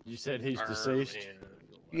 00. You said he's deceased?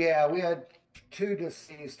 Yeah, we had 2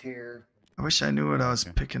 deceased here. I wish I knew what I was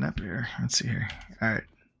picking up here. Let's see here. All right,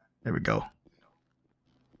 there we go.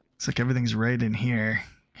 Looks like everything's right in here.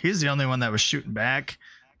 He's the only one that was shooting back.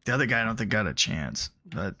 The other guy I don't think got a chance.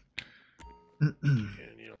 But I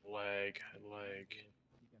need a leg.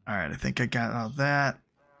 all right, I think I got all that.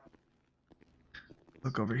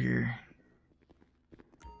 Look over here.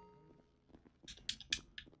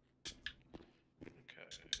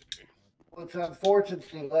 Well, it's unfortunate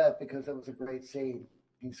he left because it was a great scene.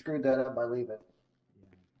 He screwed that up by leaving.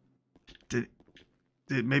 Did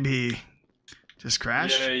maybe he just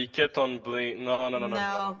crash? Yeah, he kept on blinking. No.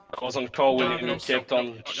 I was on call with him and he kept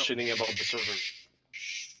on shitting about the server.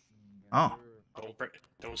 Oh.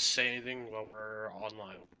 Don't say anything while we're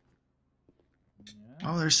online.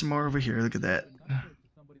 Oh, there's some more over here. Look at that.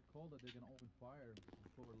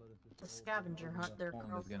 The scavenger hunt there,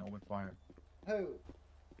 Carl. Gonna open fire. Who?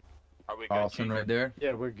 Are we good? Carlson right there.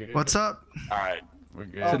 Yeah, we're good. What's up? Alright. We're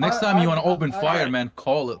good. So next time you want to open fire, man,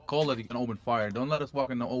 call it. Call it. You can open fire. Don't let us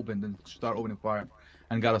walk in the open and start opening fire,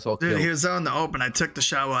 and got us all killed. Dude, he was out in the open. I took the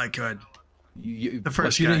shot while I could. The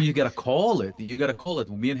first guy. You gotta call it. You gotta call it.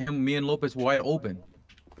 Me and Lopez were wide open.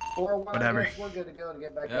 Whatever. We're good to go to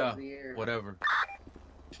get back Yeah, up in the air. whatever.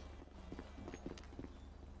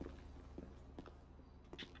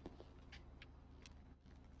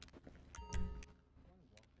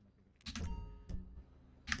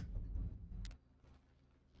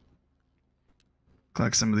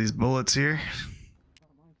 Collect some of these bullets here.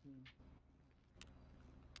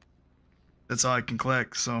 That's all I can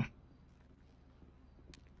collect, so.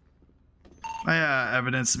 My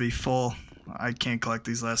evidence to be full. I can't collect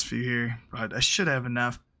these last few here, but I should have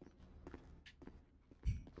enough.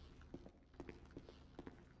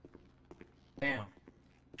 Damn.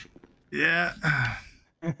 Yeah.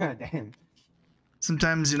 Damn.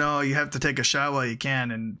 Sometimes, you know, you have to take a shot while you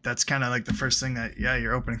can, and that's kind of like the first thing that, yeah,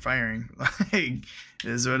 you're opening firing. Like, it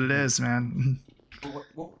is what it is, man.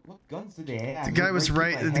 What guns did they have? The guy was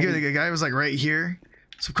right. The guy was like right here,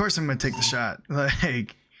 so of course I'm gonna take the shot.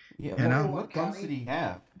 Like, Yeah, you know, what guns did he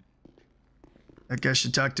have? that guy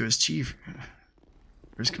should talk to his chief,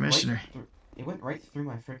 or his commissioner. It went right through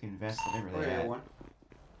my freaking vest, whatever they Okay, had.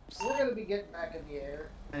 We're gonna be getting back in the air.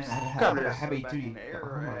 And I had a heavy duty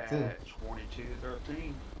armor too.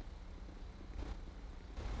 2213.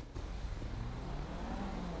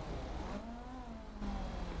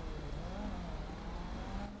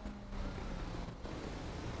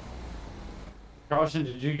 Carlson,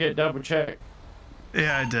 did you get double checked?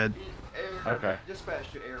 Yeah, I did. Okay.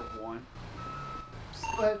 Dispatch to Air 1.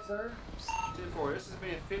 Go ahead, sir. 10-4. This has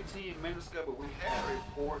been 15 minutes ago, but we had a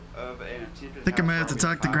report of an attempted. I think I'm gonna have to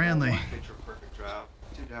talk to Granley. Picture perfect drive.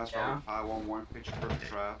 Attempted house robbery 511. Picture perfect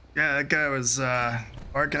drive. Yeah, that guy was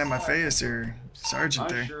barking at my face, or sergeant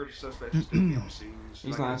there. Unsure if the suspect is still on scene.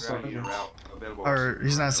 He's not a sergeant. Or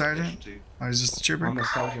he's not a sergeant? Oh, he's just a trooper? I'm a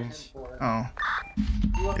sergeant. Oh.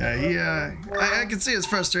 Yeah, I can see his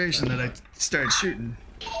frustration that I started shooting,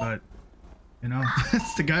 but, you know,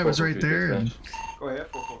 the guy was right there, and Go ahead,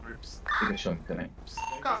 443. You can show me tonight.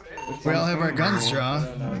 we all have our guns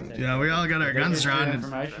drawn. You know, we all got our guns drawn,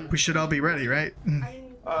 and we should all be ready, right?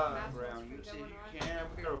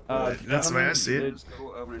 That's the way I see it.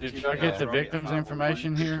 Did y'all get the victim's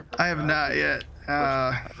information here? I have not yet.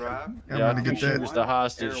 I'm Yeah, gonna get she was that. the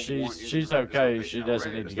hostage. She's okay. She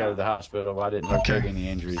doesn't need to go to the hospital. I didn't locate any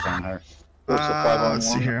injuries on her.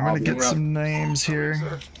 Let's see here. I'm gonna get some names here.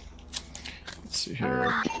 Let's see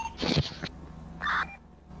here.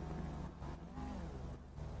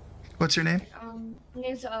 What's your name?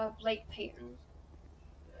 Name's Blake Payton.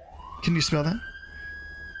 Can you spell that?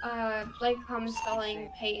 Blake common spelling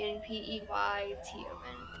Payton, Peyton.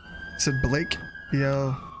 Said Blake,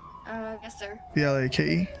 Yes sir.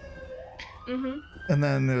 B-L-A-K-E, and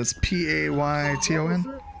then it was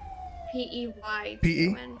P-A-Y-T-O-N. Peyton.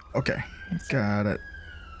 P-E. Okay, got it.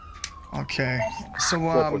 Okay, so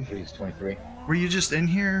 23. were you just in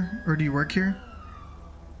here, or do you work here?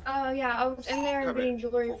 Yeah, I was in there getting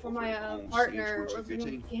jewelry for my partner. I was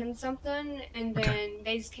gonna get him something, and then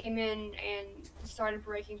they just came in and started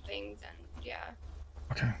breaking things, and yeah.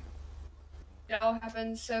 Okay. It all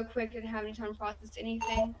happened so quick, didn't have any time to process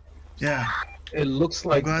anything. Yeah. It looks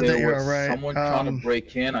like glad that there you're was alright. someone trying to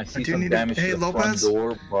break in. I see do you some need to- damage hey, to the Lopez? front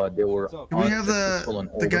door, but they were Do we have unsuccessful in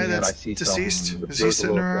the guy opening it. I that's see deceased? some. The Is he door's a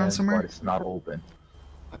sitting little around open, somewhere? but it's not open.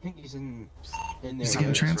 I think he's in there. Is he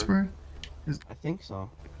getting transferred? I think so.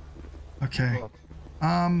 Okay.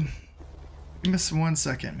 Give us 1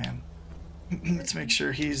 second, man. Let's make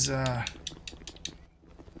sure he's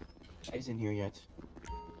He's in here yet.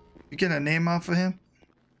 You get a name off of him?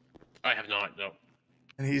 I have not, no.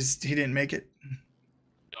 And he didn't make it?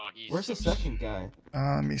 No, he's... Where's the second guy?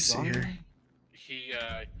 Let me see here. He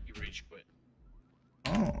rage quit.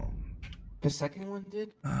 Oh. The second one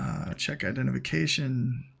did? Check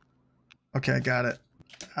identification. Okay, I got it.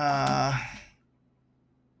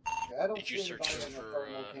 Did you search him for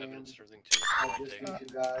evidence or anything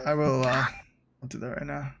too? I will, I'll do that right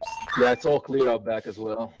now. Yeah, it's all cleared out back as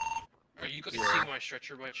well. Are you guys seeing my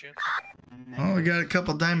stretcher by chance? Oh, we got a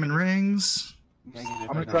couple diamond rings. I'm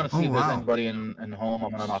gonna try to see if there's anybody in home.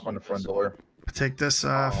 I'm gonna knock on the front door. Take this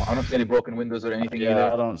off. I don't see any broken windows or anything Yeah,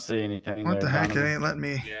 either. I don't see anything. What the there, heck? It Donovan. ain't letting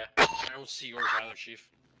me. Yeah, I don't see yours either, Chief.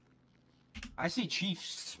 I see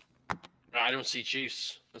Chiefs. I don't see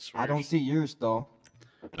Chiefs. That's I weird. don't see yours though.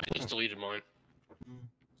 I just deleted mine.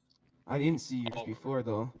 I didn't see yours before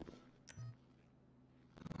though.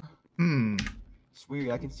 It's weird.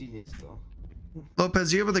 I can see his though.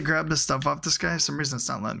 Lopez, you able to grab this stuff off this guy? For some reason it's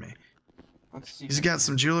not letting me. Let's see. He's got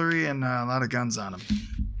some jewelry and a lot of guns on him.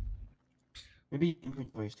 Maybe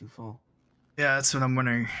inventory is too full. Yeah, that's what I'm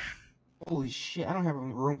wondering. Holy shit! I don't have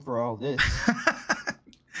room for all this.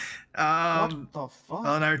 What the fuck?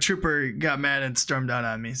 Well, and our trooper got mad and stormed out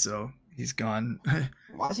on me, so he's gone.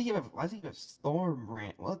 Why does he have a storm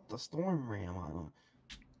ram? What the storm ram on him?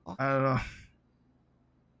 I don't know.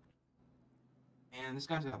 Man, this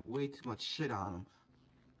guy's got way too much shit on him.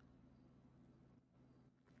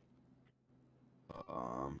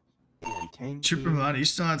 And tank. Trooper Milani, you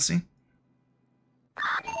still on scene?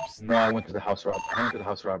 No, I went to the house robbery. I went to the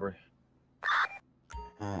house robbery.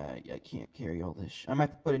 I can't carry all this. I might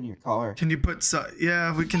have to put it in your car. Can you put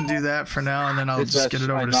yeah, we can do that for now, and then I'll It's just that get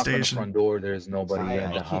it I over to knocked on the station. front door. There's nobody in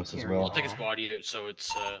the can't house as carry well. I'll take his body out so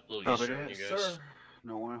it's a little easier on you guys.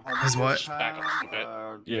 No one home His what? Just back up a bit.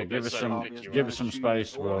 Yeah, give us some, Pick you give up. us some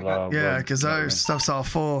space. We'll, Yeah, we'll- because our stuff's all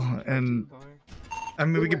full, and I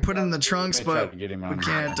mean we can put it in the trunks, Let me try but to get him we on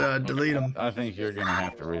can't delete them. I think you're gonna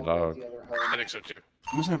have to reload. I think so too.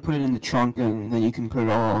 I'm just gonna put it in the trunk, and then you can put it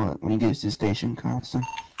all when you get to the station, Constant.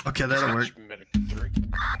 Okay, that'll work. Medic 3.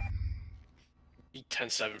 Need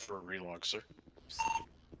 10-7 for a relog, sir.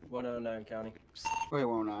 109 County. Wait,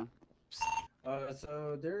 109.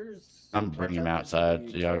 So there's. I'm bringing him outside.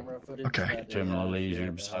 Yeah. camera footage Okay. that To him a they little have easier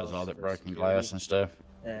here besides at the all that house broken for glass security. and stuff.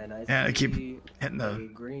 And I Yeah, I keep see hitting a the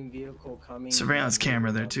green vehicle coming. surveillance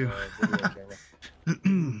camera there too.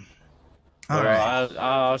 All Well, right.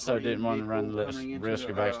 I also didn't want to run the risk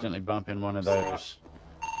of accidentally bumping one of those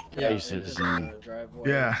cases and,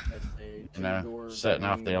 Yeah. you know, setting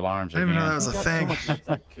off the alarms I didn't even again. know that was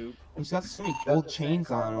a thing. He's got so many gold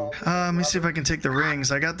chains on him. Let me see if I can take the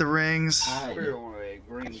rings. I got the rings. I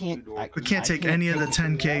can't. We can't take any of the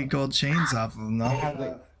 10K gold chains off of them They though.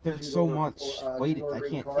 have there's so much weight. I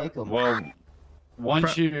can't take them. Well,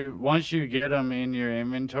 once you get them in your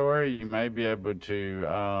inventory, you may be able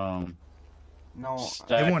to No,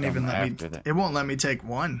 stack It won't even them let after me. that. It won't let me take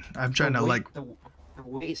one. I'm trying to like. The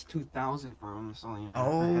weight's 2,000 for him. So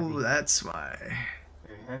Oh, that's why.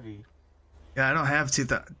 they're heavy. Yeah, I don't have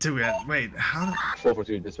 2,000. Wait, how?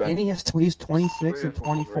 442 dispatch. And he has 26 and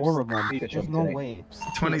 24 of them. There's no way.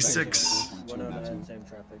 26. 109, same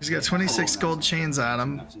traffic. He's got 26 gold chains on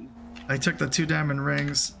him. I took the 2 diamond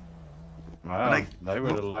rings. Wow, they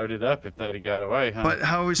would have loaded up if they'd have got away, huh? But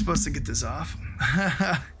how are we supposed to get this off?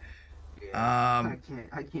 I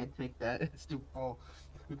can't take that. It's too full.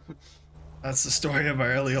 That's the story of our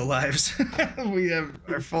early lives. We have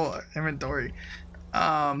our full inventory.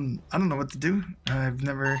 I don't know what to do. I've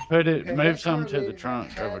never. Move some to the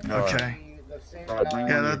trunk of a car. Okay. Right, bring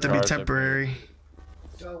Yeah, one that of have to your be cars up. temporary.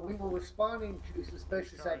 So we were responding to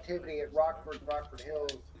suspicious activity at Rockford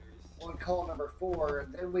Hills on call number 4,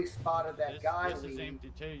 and then we spotted that guy leave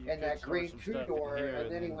in that green two-door, and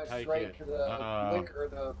then he went straight to the liquor,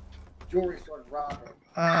 the jewelry store and robbed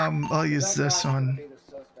him. I'll use this one. Be the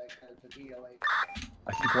suspect at the DLA.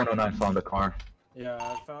 I think 109 found the car. Yeah,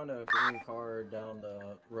 I found a green car down the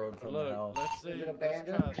road from the house. Let's see. Is it Let's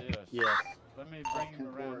abandoned? try this. Yes. Let me bring him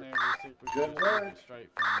around there. We'll see if we Good can work. get straight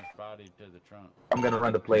from his body to the trunk. I'm gonna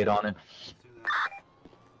run the plate on him.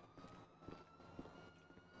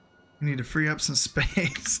 We need to free up some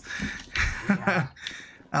space.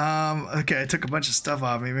 Okay, I took a bunch of stuff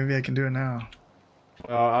off me. Maybe I can do it now.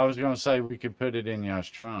 I was gonna say we could put it in y'all's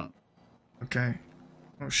trunk. Okay.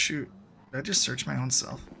 Oh shoot! Did I just search my own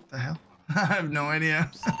self? What the hell? I have no idea.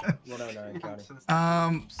 109 County.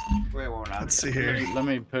 Let's see here. Let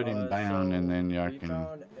me put him down, and then y'all can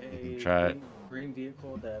try it. Green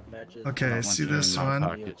vehicle that matches. Okay, I see this one.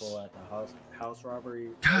 Vehicle at the house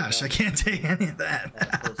robbery. Gosh, I can't take any of that.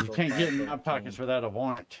 You can't get in my pockets without a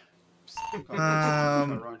warrant. I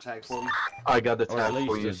got the tag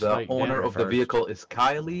for you. The owner of the vehicle is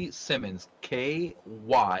Kylie Simmons,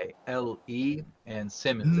 Kyle and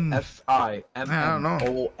Simmons, FIMMONS. I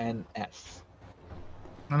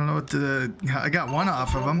don't know what the. I got one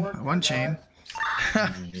off of him, one chain.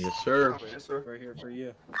 Yes, sir. Right here for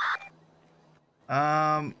you.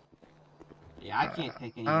 Yeah, I can't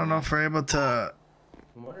take any. I don't know if we're able to. I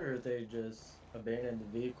wonder if they just abandoned the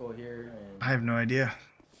vehicle here and. I have no idea.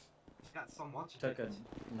 Took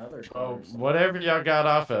another car. Oh, whatever y'all got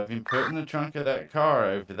off of him, put in the trunk of that car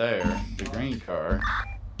over there, the green car.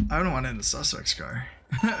 I don't want it in the suspect's car.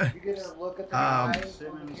 You get a look at the guys.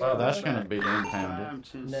 Well, that's gonna be impounded.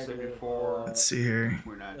 Let's see here.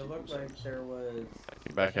 It looked like there was.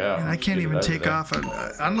 Back out. And I can't even take off.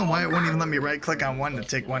 I don't know why it won't even let me right click on one to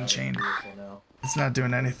take one chain. It's not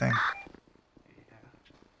doing anything.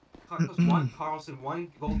 One Carlson, one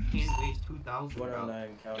gold can weighs 2,000.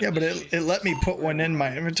 Yeah, but it let me put one in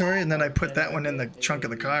my inventory, and then I put that one in the trunk of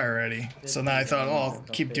the car already. So now I thought, oh, I'll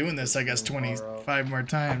keep doing this, I guess, 25 more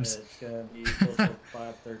times.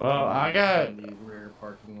 Well, I got. The rear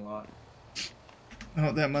parking lot.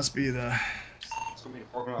 Oh, that must be the.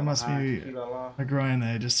 That must be a groin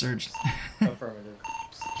that I just searched. Affirmative.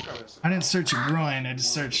 I didn't search your groin, I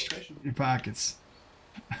just searched your pockets.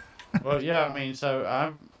 Well, yeah, I mean, so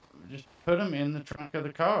I just put them in the trunk of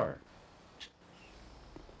the car.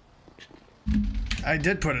 I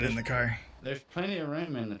did put it in the car. There's plenty of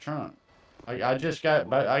room in the trunk. I just got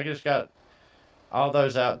all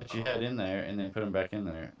those out that you had in there, and then put them back in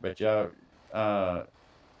there. But y'all,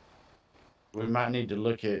 we might need to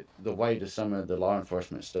look at the weight of some of the law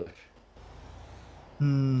enforcement stuff.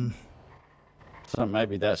 So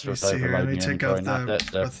maybe that's what's overloading your inventory, not that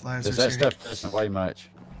stuff. Because that stuff doesn't weigh much.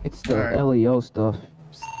 It's the LEO stuff.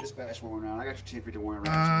 Dispatch 109. I got your 1051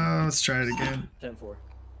 let's try it again. 10-4.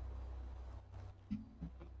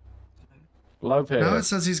 Lopez. No, it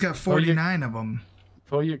says he's got 49 of them.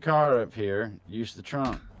 Pull your car up here. Use the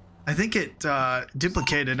trunk. I think it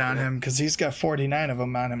duplicated on him because he's got 49 of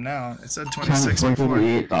them on him now. It said 26 before.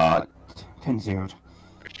 10-0.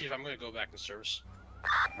 Chief, I'm gonna go back to service.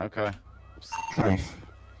 Okay. Knife.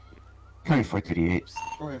 438.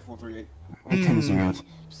 Go ahead, 438. 10-0.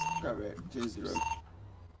 Grab it. 10-0.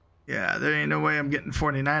 Yeah, there ain't no way I'm getting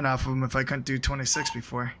 49 off of him if I couldn't do 26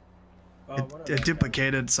 before. It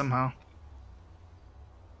duplicated somehow.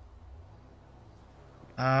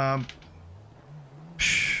 I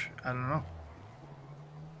don't know.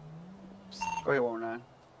 Go ahead, 109.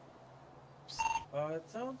 It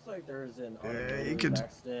sounds like there's an you could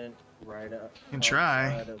accident right up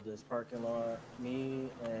outside of this parking lot.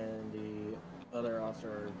 Me and the other officer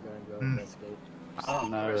are going to go investigate. I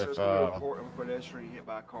don't know if report of a pedestrian hit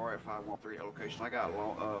by a car at 513 location. I got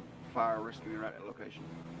a fire rescue right at that location.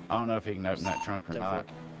 I don't know if he can open that trunk or not.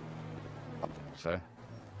 So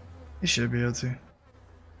he should be able to.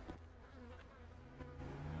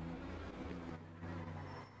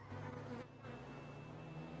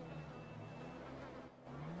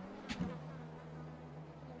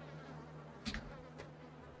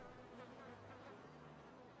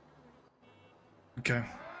 Okay.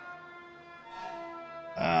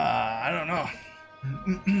 I don't know.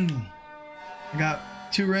 I got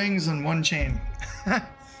 2 rings and 1 chain.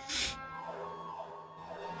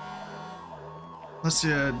 Unless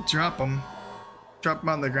you drop them. Drop them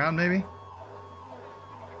on the ground, maybe?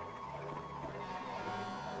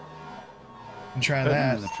 And try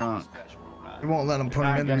that. In the trunk. It won't let them put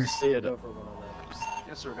them in there. See it.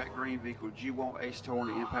 Yes, sir. That green vehicle. Do you want Ace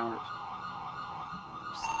Tony impounded?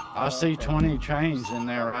 I see 20 chains in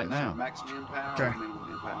there right now. Maximum impound. Okay.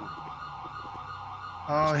 Minimum impound.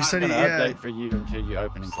 Oh, he said I'm he gonna update for you until you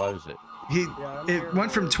open and close it. It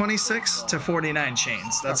went from 26 to 49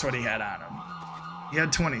 chains. That's what he had on him. He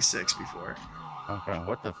had 26 before. Okay,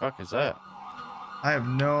 what the fuck is that? I have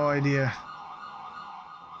no idea.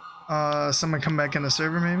 Someone come back in the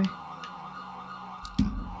server, maybe?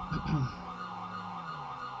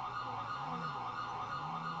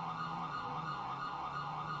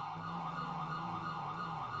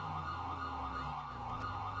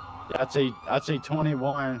 I'd say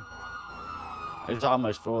 21. It's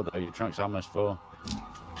almost full though. Your trunk's almost full.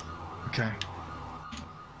 Okay.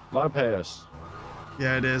 Lopez.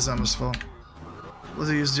 Yeah, it is almost full.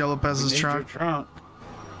 Let's use Yellow Lopez's trunk. Trunk.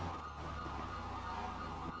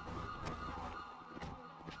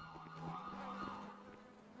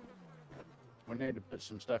 We need to put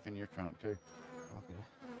some stuff in your trunk too. Okay.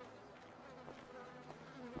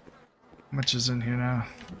 How much is in here now?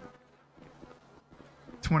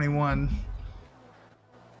 21.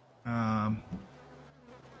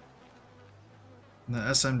 The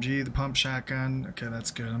SMG, the pump shotgun. Okay,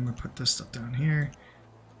 that's good. I'm gonna put this stuff down here,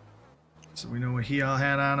 so we know what he all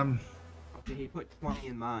had on him. Okay, he put 20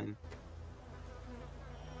 in mine.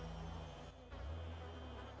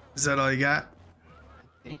 Is that all you got?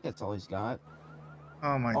 I think that's all he's got.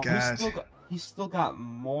 Oh my god. He's still got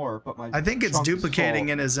more, but my I think it's trunk is duplicating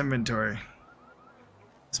full. in his inventory.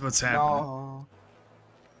 That's what's happening. No.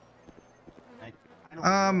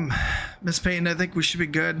 Miss Payton, I think we should be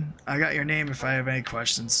good. I got your name if I have any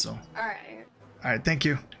questions, so. Alright. Alright, thank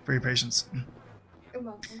you for your patience. You're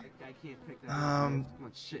welcome. I can't pick that up. There's too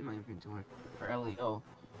much shit in my inventory for LEO.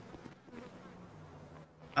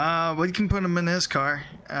 We can put him in his car.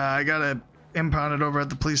 I gotta impound it over at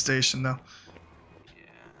the police station, though.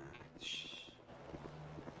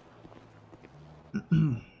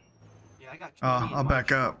 Yeah, I got. Oh, I'll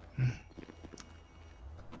back up.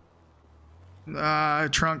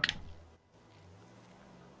 Trunk.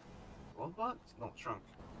 Glove box? No, trunk.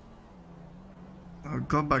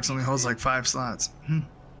 Glove box only holds like 5 slots.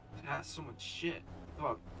 That's so much shit.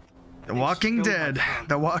 Look. The Walking Dead.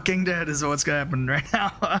 The Walking Dead is what's happening right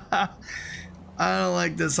now. I don't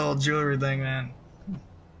like this whole jewelry thing, man.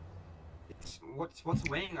 What's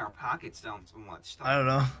weighing our pockets down so much? I don't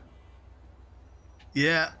know.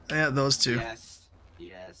 Yeah, those two.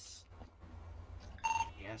 Yes.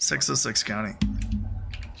 606 County.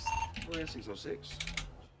 Where is 606?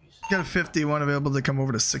 Got a 51 available to come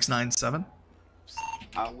over to 697.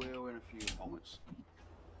 I will in a few moments.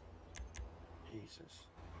 Jesus.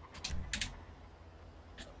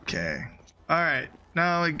 Okay. Alright.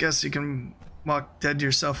 Now I guess you can walk dead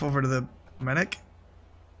yourself over to the medic.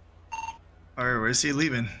 Or where's he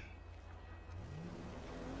leaving?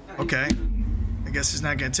 Okay. I guess he's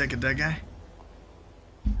not gonna take a dead guy.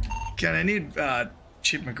 Ken, I need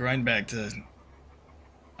Chief McGrind back to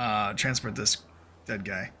transport this dead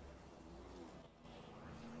guy.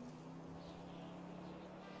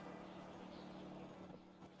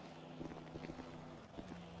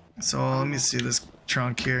 So let me see this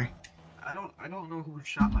trunk here. I don't know who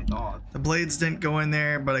shot my dog. The blades didn't go in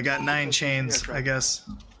there, but I got 9 chains, I guess.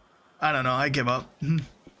 I don't know, I give up.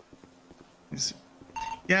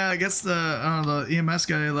 Yeah, I guess the EMS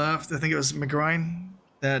guy left. I think it was McGrind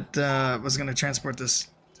that was gonna transport this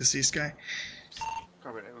deceased guy.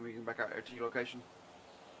 Copy that. When we can back out to your location.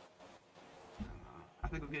 I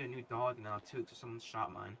think we'll get a new dog now too, because someone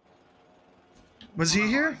shot mine. Was he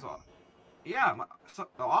here? Yeah,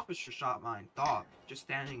 the officer shot mine. Dog, just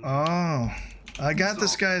standing. Oh, I got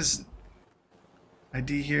this guy's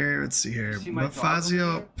ID here. Let's see here.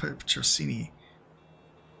 Fazio Petrosini.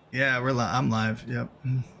 Yeah, I'm live. Yep.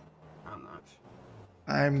 I'm not.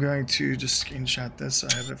 I'm going to just screenshot this so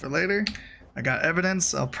I have it for later. I got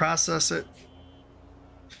evidence. I'll process it.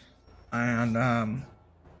 And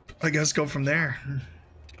I guess go from there.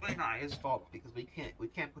 It's really not his fault because we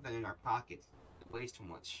can't put that in our pockets. It weighs too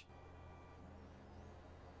much.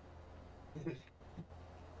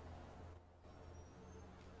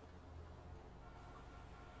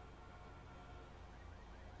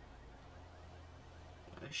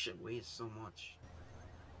 That shit weighs so much.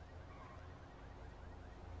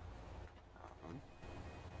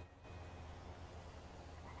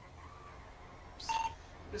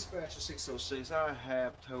 Dispatcher 606, I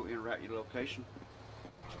have tow en route your location.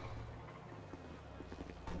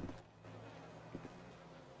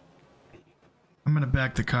 I'm gonna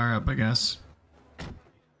back the car up, I guess.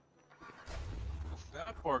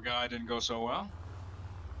 That poor guy didn't go so well.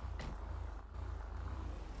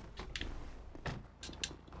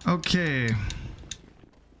 Okay.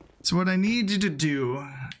 So what I need you to do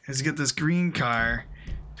is get this green car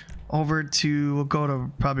over to, we'll go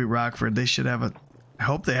to probably Rockford. They should have I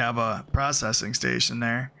hope they have a processing station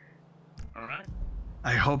there. Alright.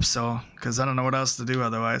 I hope so, because I don't know what else to do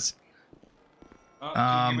otherwise.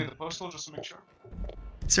 Can you give me the postal just to make sure?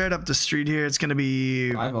 It's right up the street here. It's gonna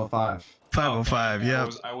be 505. 505, yeah.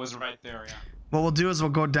 I was right there, yeah. What we'll do is we'll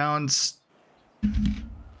go down.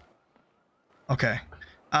 Okay.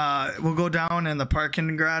 We'll go down in the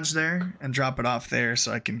parking garage there and drop it off there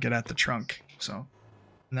so I can get at the trunk. So,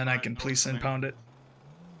 and then I can police impound it.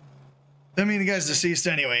 I mean, the guy's deceased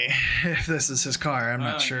anyway. If this is his car, I'm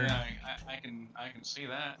not sure. Yeah, I can see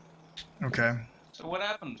that. Okay. So what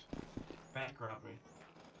happened? Bank robbery.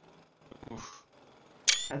 Oof.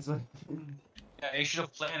 That's a... Yeah, you should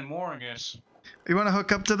have planned more, I guess. You want to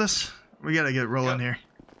hook up to this? We gotta get rolling here.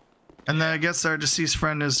 And then I guess our deceased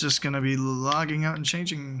friend is just gonna be logging out and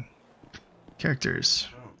changing characters.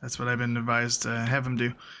 That's what I've been advised to have him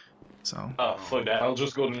do. So. Oh, fuck that. I'll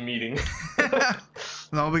just go to the meeting.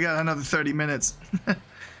 No, we got another 30 minutes.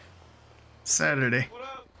 Saturday.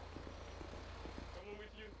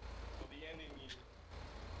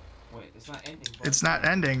 Wait, it's not ending. It's not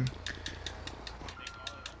ending.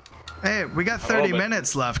 Hey, we got 30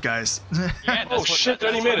 minutes left, guys. Yeah, oh shit,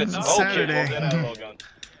 30 minutes. Saturday. Okay, well, then I'll log on.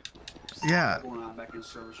 Yeah.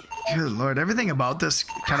 Good lord, everything about this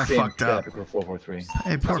kind of fucked up. 443.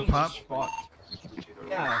 Hey, poor pup.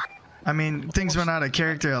 Yeah. I mean, things went out of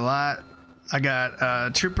character a lot. I got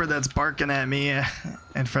a trooper that's barking at me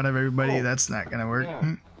in front of everybody. That's not gonna work.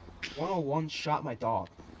 Yeah. 101 shot my dog.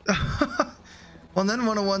 Well, then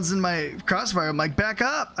 101's in my crossfire. I'm like, back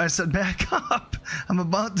up. I said, back up. I'm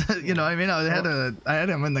about to, you know, I mean, I had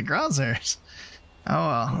him in the crosshairs. Oh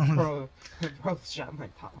well. Bro shot my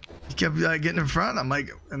dog. He kept getting in front. I'm like,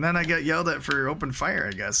 and then I got yelled at for open fire,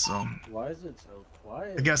 I guess. So. Why is it so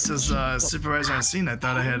quiet? I guess as supervisor on scene, I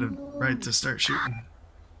thought I had a right to start shooting.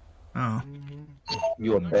 Oh.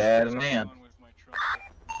 You a bad man.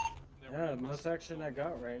 Yeah, the most action I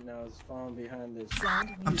got right now is falling behind this.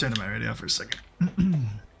 I'm turning my radio off for a second.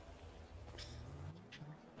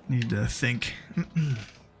 Need to think.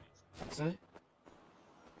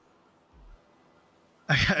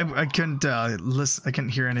 I couldn't listen. I couldn't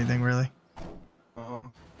hear anything really.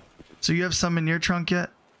 So you have some in your trunk yet?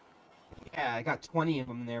 Yeah, I got 20 of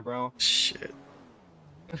them in there, bro. Shit.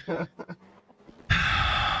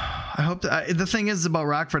 I hope that the thing is about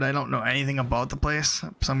Rockford, I don't know anything about the place, so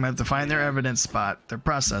I'm gonna have to find their evidence spot, their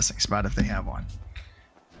processing spot if they have one.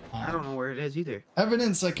 I don't know where it is either.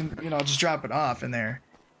 Evidence, I can, you know, just drop it off in there,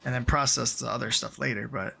 and then process the other stuff later.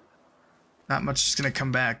 But not much is gonna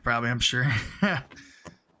come back, probably. I'm sure. I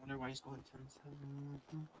wonder why he's going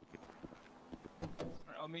 10-7.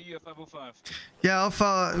 I'll meet you at 505. Yeah, I'll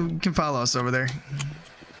follow. You can follow us over there.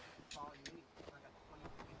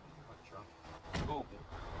 Cool.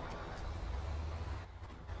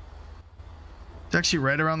 It's actually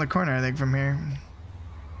right around the corner, I think, from here.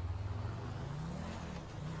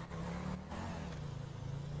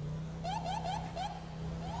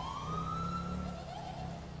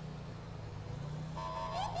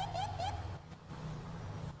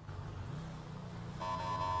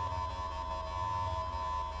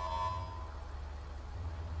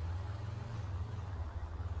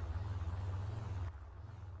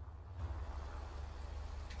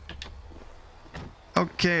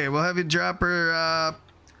 Okay, we'll have you drop her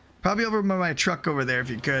probably over by my truck over there if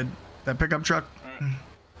you could. That pickup truck. Alright.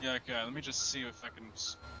 Yeah, okay. Let me just see if I can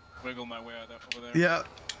wiggle my way out over there. Yeah,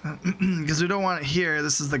 because we don't want it here.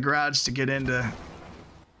 This is the garage to get into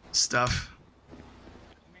stuff.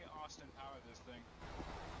 Let me Austin power this thing.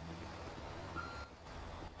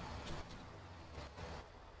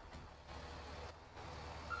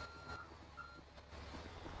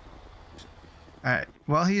 All right.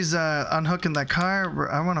 While he's unhooking the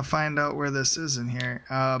car, I want to find out where this is in here.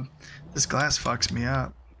 This glass fucks me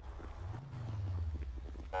up.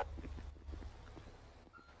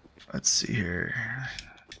 Let's see here.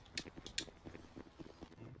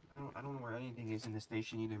 I don't know where anything is in the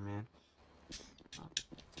station either, man. I'm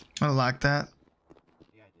gonna lock that.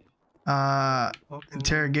 Yeah, I did.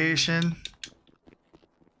 Interrogation.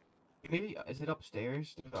 Maybe is it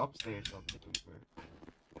upstairs? The upstairs. I'm looking for.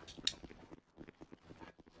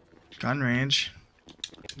 Gun range.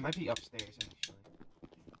 It might be upstairs actually.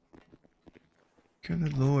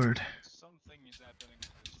 Good lord.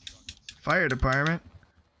 Fire department.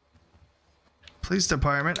 Police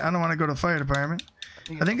department. I don't want to go to fire department.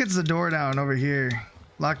 I think it's the door down over here.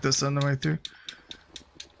 Lock this on the way through.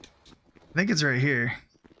 I think it's right here.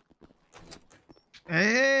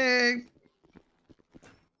 Hey!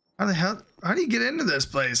 How the hell? How do you get into this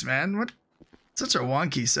place, man? What? Such a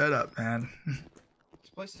wonky setup, man. This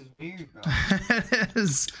place is weird, bro. It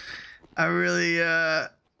is. I really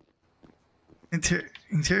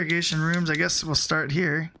interrogation rooms. I guess we'll start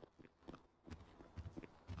here.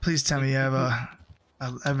 Please tell me you have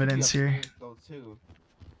evidence here.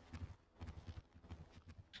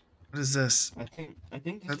 What is this? I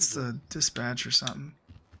think That's the dispatch or something.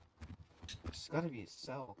 It's gotta be a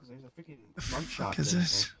cell because there's a freaking The mug shop fuck is there,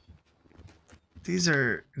 this? These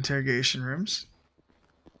are interrogation rooms.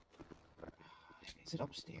 Is it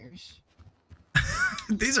upstairs?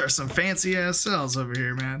 These are some fancy ass cells over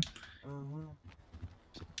here, man.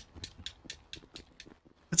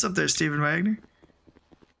 What's up there, Stephen Wagner?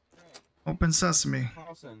 Open sesame.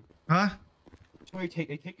 Carlson. Huh? Or they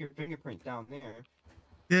take your fingerprint down there.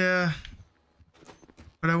 Yeah.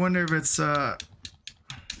 But I wonder if it's up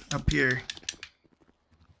here.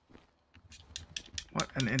 What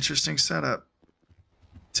an interesting setup.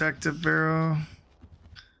 Detective Bureau.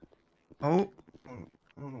 Oh.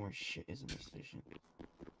 I don't know where shit is in this station.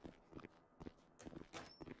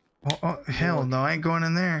 Oh, hell no, I ain't going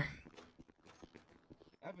in there.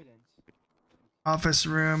 Evidence. Office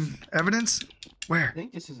room. Evidence? Where? I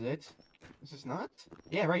think this is it. This is not?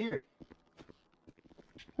 Yeah, right here.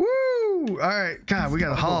 Woo! Alright, God, we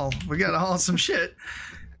gotta haul. We gotta haul some shit.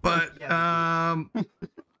 But, oh,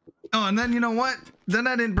 and then you know what? Then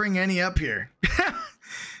I didn't bring any up here.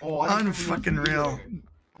 Unfucking real.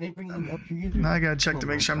 I didn't bring any up here either. Now I gotta check to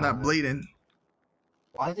make sure I'm not bleeding.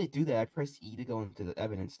 Why did they do that? I pressed E to go into the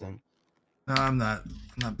evidence thing. No, I'm not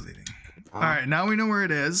bleeding. Alright, now we know where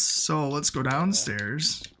it is, so let's go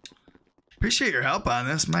downstairs. Appreciate your help on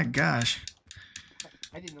this, my gosh.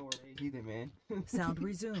 I didn't know where it is either, man. Sound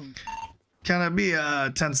resumed. Can I be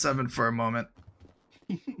 10-7 for a moment?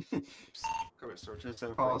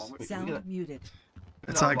 Sound muted.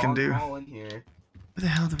 That's all I can do. In here. Where the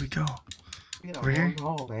hell did we go? Over here?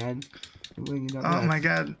 Hall, man. Oh my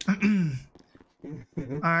god.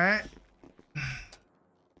 Alright.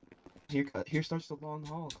 Here starts the long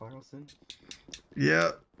haul, Carlson.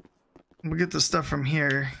 Yep. We'll get the stuff from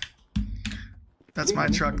here. That's my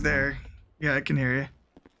truck there. Yeah, I can hear you.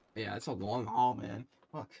 Yeah, it's a long haul, man.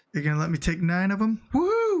 Fuck. You're gonna let me take 9 of them?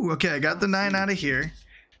 Woo! Okay, I got the 9 out of here.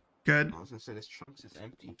 Good. I was gonna say this trunk's is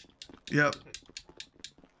empty. Yep.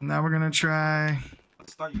 Now we're gonna try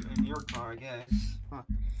Let's start you in your car, I guess. Huh.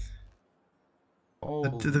 Oh,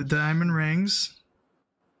 the diamond rings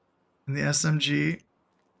and the SMG,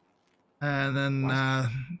 and then the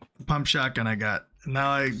pump shotgun I got. And now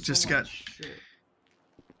I just got. Shit.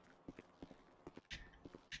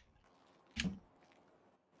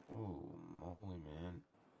 Oh, holy man.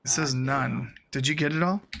 It says none. Did you get it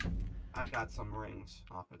all? I got some rings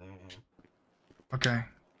off of there. Yeah. Okay.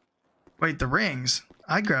 Wait, the rings?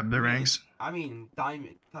 I grabbed the rings. I mean,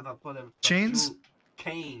 diamond. Chains?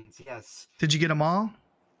 Chains, yes. Did you get them all?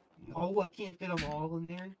 No, I can't fit them all in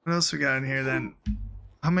there. What else we got in here then?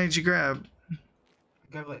 How many did you grab? I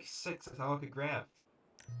got like 6. That's all I could grab.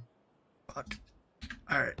 Fuck.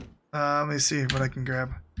 Alright. Let me see what I can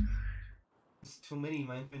grab. There's too many in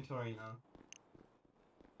my inventory now.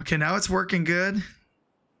 Okay, now it's working good.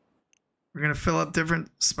 We're gonna fill up different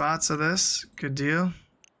spots of this. Good deal.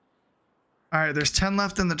 Alright, there's 10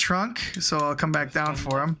 left in the trunk, so I'll come back down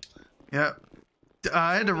for them. Yep.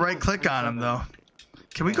 I had to right click on them though.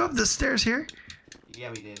 Can we go up the stairs here? Yeah,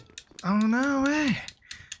 we did. Oh, no way.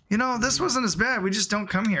 You know, this wasn't as bad. We just don't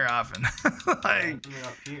come here often. Like,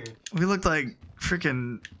 we looked like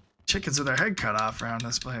freaking chickens with their head cut off around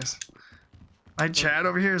this place. My chat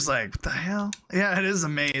over here is like, what the hell? Yeah, it is a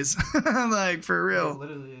maze. Like, for real. It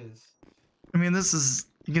literally is. I mean, this is,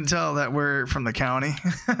 you can tell that we're from the county.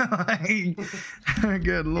 Like,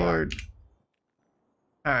 good lord.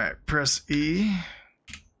 All right, press E.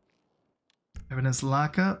 Evidence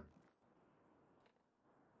lockup.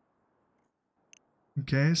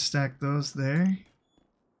 Okay, stack those there.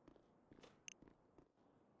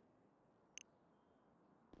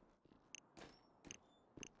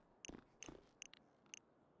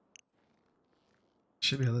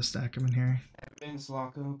 Should be able to stack them in here. Evidence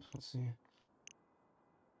lockup. Let's see.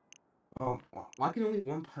 Oh, why can only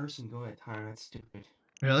one person go at a time? That's stupid.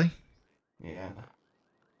 Really? Yeah.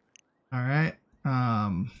 All right.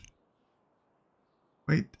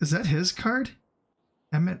 Wait, is that his card?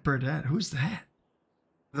 Emmett Burdett. Who's that?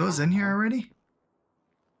 Are those in here already?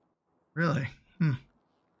 Really?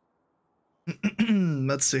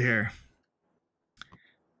 Let's see here.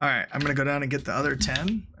 All right, I'm gonna go down and get the other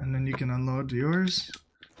 10, and then you can unload yours.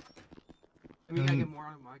 I mean, I get more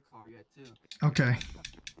out of my car yet too. Okay.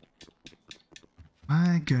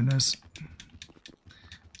 My goodness.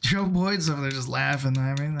 Joe Boyd's over there just laughing.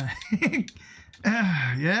 I mean,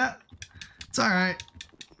 yeah, it's all right.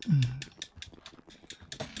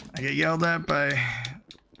 I get yelled at by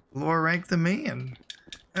lower rank than me, and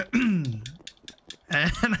and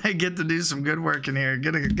I get to do some good work in here.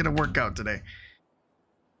 Get a workout today.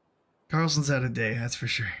 Carlson's had a day, that's for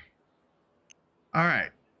sure. All right,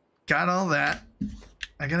 got all that.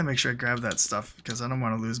 I gotta make sure I grab that stuff because I don't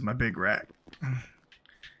want to lose my big rack.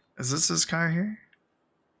 Is this his car here?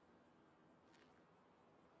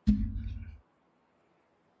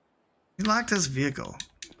 He locked his vehicle.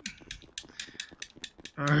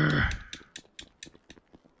 Urgh.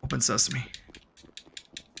 Open sesame.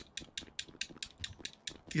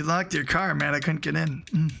 You locked your car, man. I couldn't get in.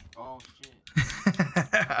 Oh, shit.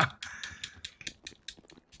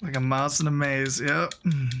 Like a mouse in a maze. Yep.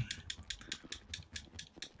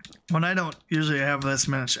 When I don't usually have this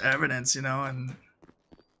much evidence, you know, and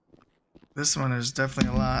this one is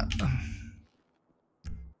definitely a lot.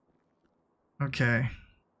 Okay.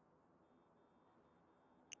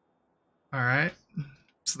 All right.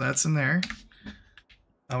 So that's in there.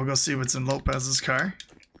 I will go see what's in Lopez's car.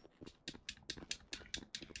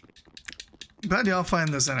 Glad y'all find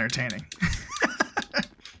this entertaining.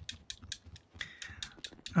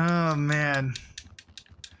 Oh man.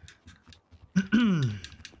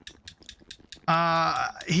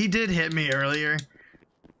 He did hit me earlier,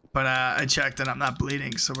 but I checked and I'm not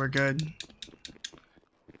bleeding, so we're good.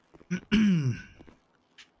 Damn.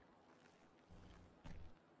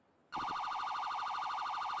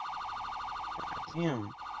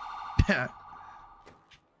 Yeah.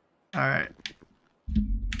 All right.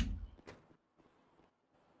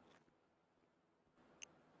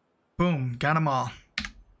 Boom, got them all.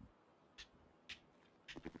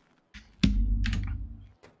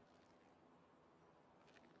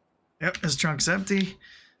 Yep, his trunk's empty.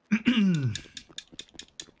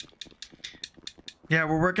 Yeah,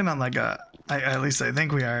 we're working on like at least I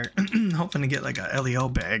think we are hoping to get like a LEO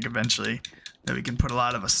bag eventually that we can put a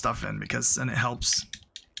lot of stuff in, because then it helps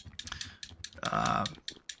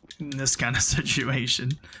in this kind of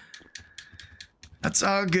situation. That's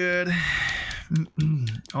all good.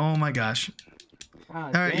 Oh my gosh.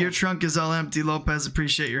 All right, your trunk is all empty, Lopez.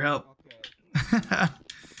 Appreciate your help. Okay.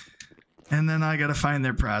 And then I gotta find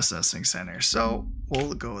their processing center. So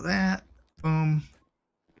we'll go with that. Boom.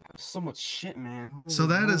 So much shit, man. So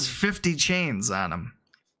that is 50 chains on him.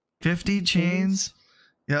 50 chains.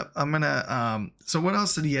 Yep. I'm gonna so what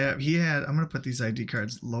else did he have? He had, I'm gonna put these ID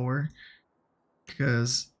cards lower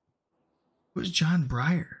because who's John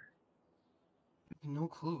Breyer? No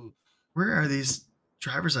clue. Where are these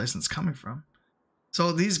driver's license coming from?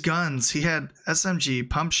 So these guns, he had SMG,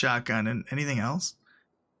 pump shotgun, and anything else?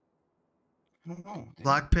 I don't know.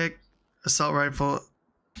 Lockpick, assault rifle.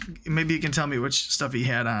 What you can tell me which stuff he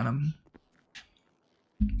had on him.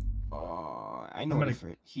 I know.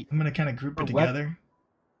 I'm gonna kind of group it together.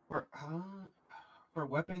 For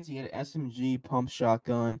weapons, he had an SMG, pump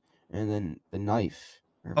shotgun, and then the knife.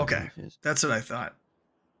 Okay, that's what I thought.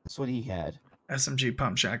 That's what he had. SMG,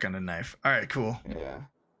 pump shotgun, and knife. All right, cool. Yeah.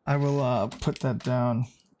 I will put that down.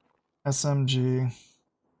 SMG,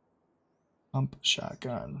 pump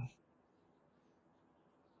shotgun,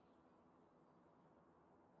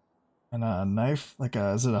 and a knife. Like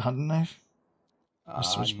is it a hunting knife? Or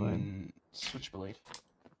switchblade? Switchblade.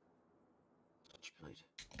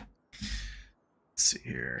 Let's see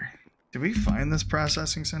here. Did we find this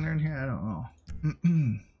processing center in here? I don't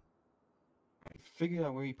know. Figure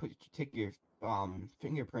out where you take your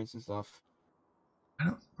fingerprints and stuff.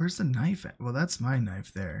 Where's the knife at? Well, that's my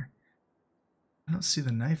knife there. I don't see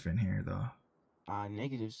the knife in here though.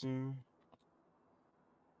 Negative, sir.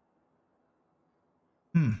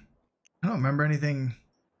 I don't remember anything.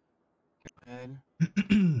 Go ahead.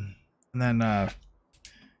 And then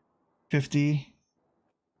 50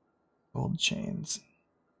 gold chains.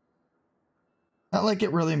 Not like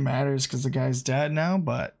it really matters because the guy's dead now,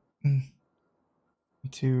 but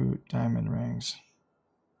 2 diamond rings.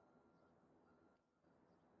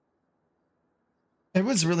 It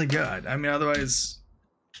was really good. I mean, otherwise,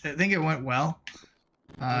 I think it went well.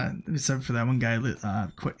 Except for that one guy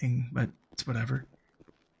quitting, but it's whatever.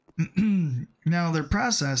 Now they're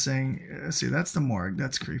processing. Let's see, that's the morgue.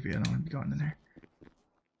 That's creepy. I don't want to be going in there.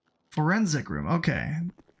 Forensic room. Okay,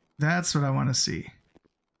 that's what I want to see.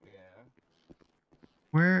 Yeah.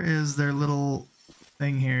 Where is their little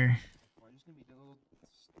thing here? Well, I'm just gonna be a little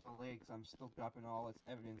delayed because I'm still dropping all its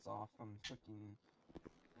evidence off from freaking.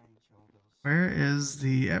 Where is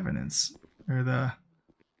the evidence? Or the...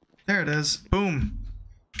 There it is. Boom.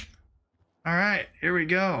 All right, here we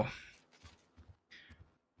go.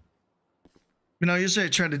 You know, usually I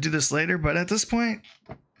try to do this later, but at this point,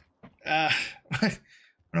 I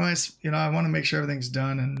want to make sure everything's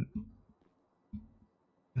done and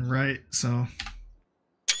right, so.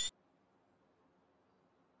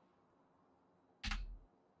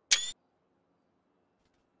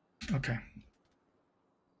 Okay.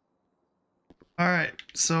 All right,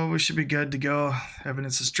 so we should be good to go.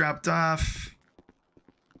 Evidence is dropped off.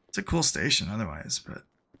 It's a cool station otherwise, but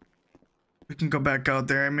we can go back out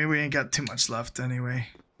there. I mean, we ain't got too much left anyway.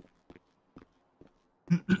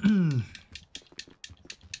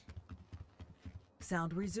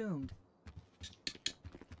 Sound resumed.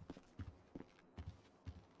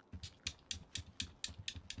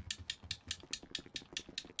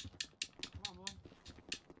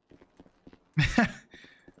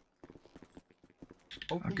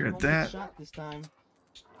 Hopefully good you at don't get that. shot this time.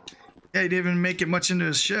 Yeah, he didn't even make it much into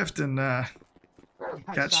his shift and I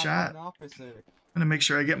got by shot. an officer. I'm gonna make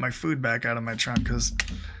sure I get my food back out of my trunk because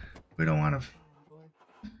we don't want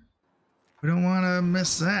to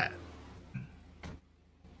miss that.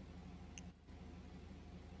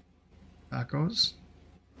 Tacos.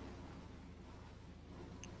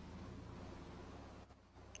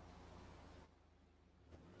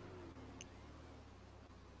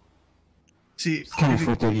 See, Kind of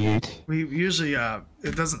for 38. we usually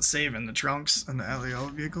it doesn't save in the trunks and the LEO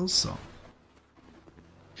vehicles, so.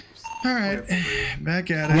 All right,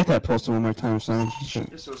 back at Can I get it. that posted one more time, son? Sure.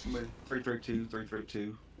 This is gonna be 332,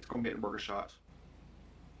 332. It's gonna get burger shots.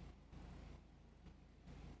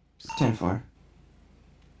 10-4.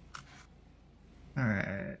 All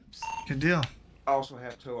right, good deal. I also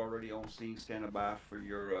have two already on scene standing by for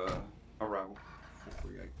your arrival.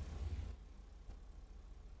 448.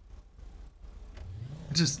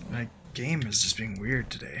 It's just my game is just being weird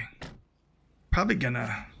today. Probably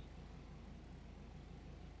gonna.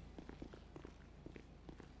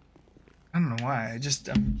 I don't know why.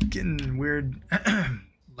 I'm getting weird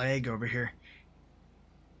lag over here.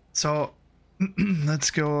 So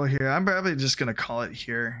let's go here. I'm probably just gonna call it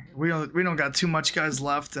here. We don't got too much guys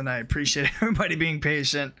left, and I appreciate everybody being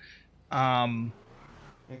patient. Hey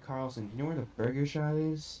Carlson, do you know where the burger shot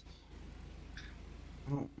is?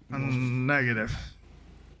 Negative.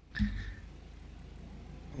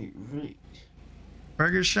 Wait, really?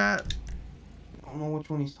 Burger shot? I don't know which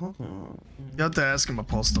one he's talking about. You have to ask him a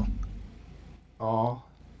postal. Oh.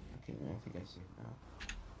 Okay, I think I see it now.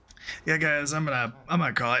 Yeah, guys, I'm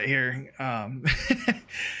gonna call it here.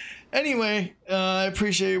 Anyway, I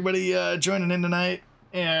appreciate everybody joining in tonight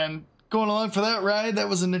and going along for that ride. That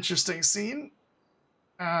was an interesting scene.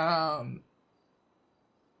 Could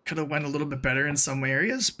have went a little bit better in some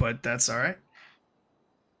areas, but that's all right.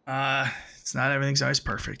 It's not everything's always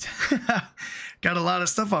perfect. Got a lot of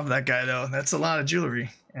stuff off that guy though. That's a lot of jewelry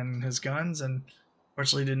and his guns, and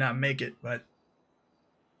fortunately did not make it, but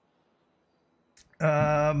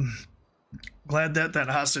glad that that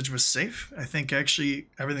hostage was safe. I think actually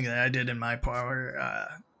everything that I did in my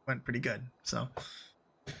power went pretty good. So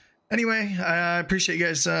anyway, I appreciate you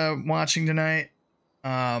guys watching tonight.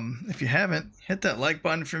 If you haven't, hit that like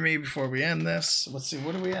button for me before we end this. Let's see,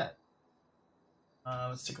 what are we at?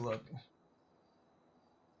 Let's take a look.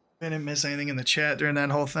 I didn't miss anything in the chat during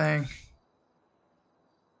that whole thing.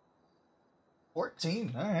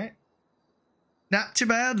 14, all right. Not too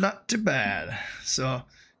bad, not too bad. So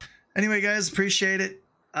anyway, guys, appreciate it.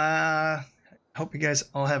 Hope you guys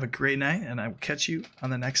all have a great night, and I will catch you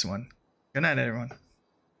on the next one. Good night, everyone.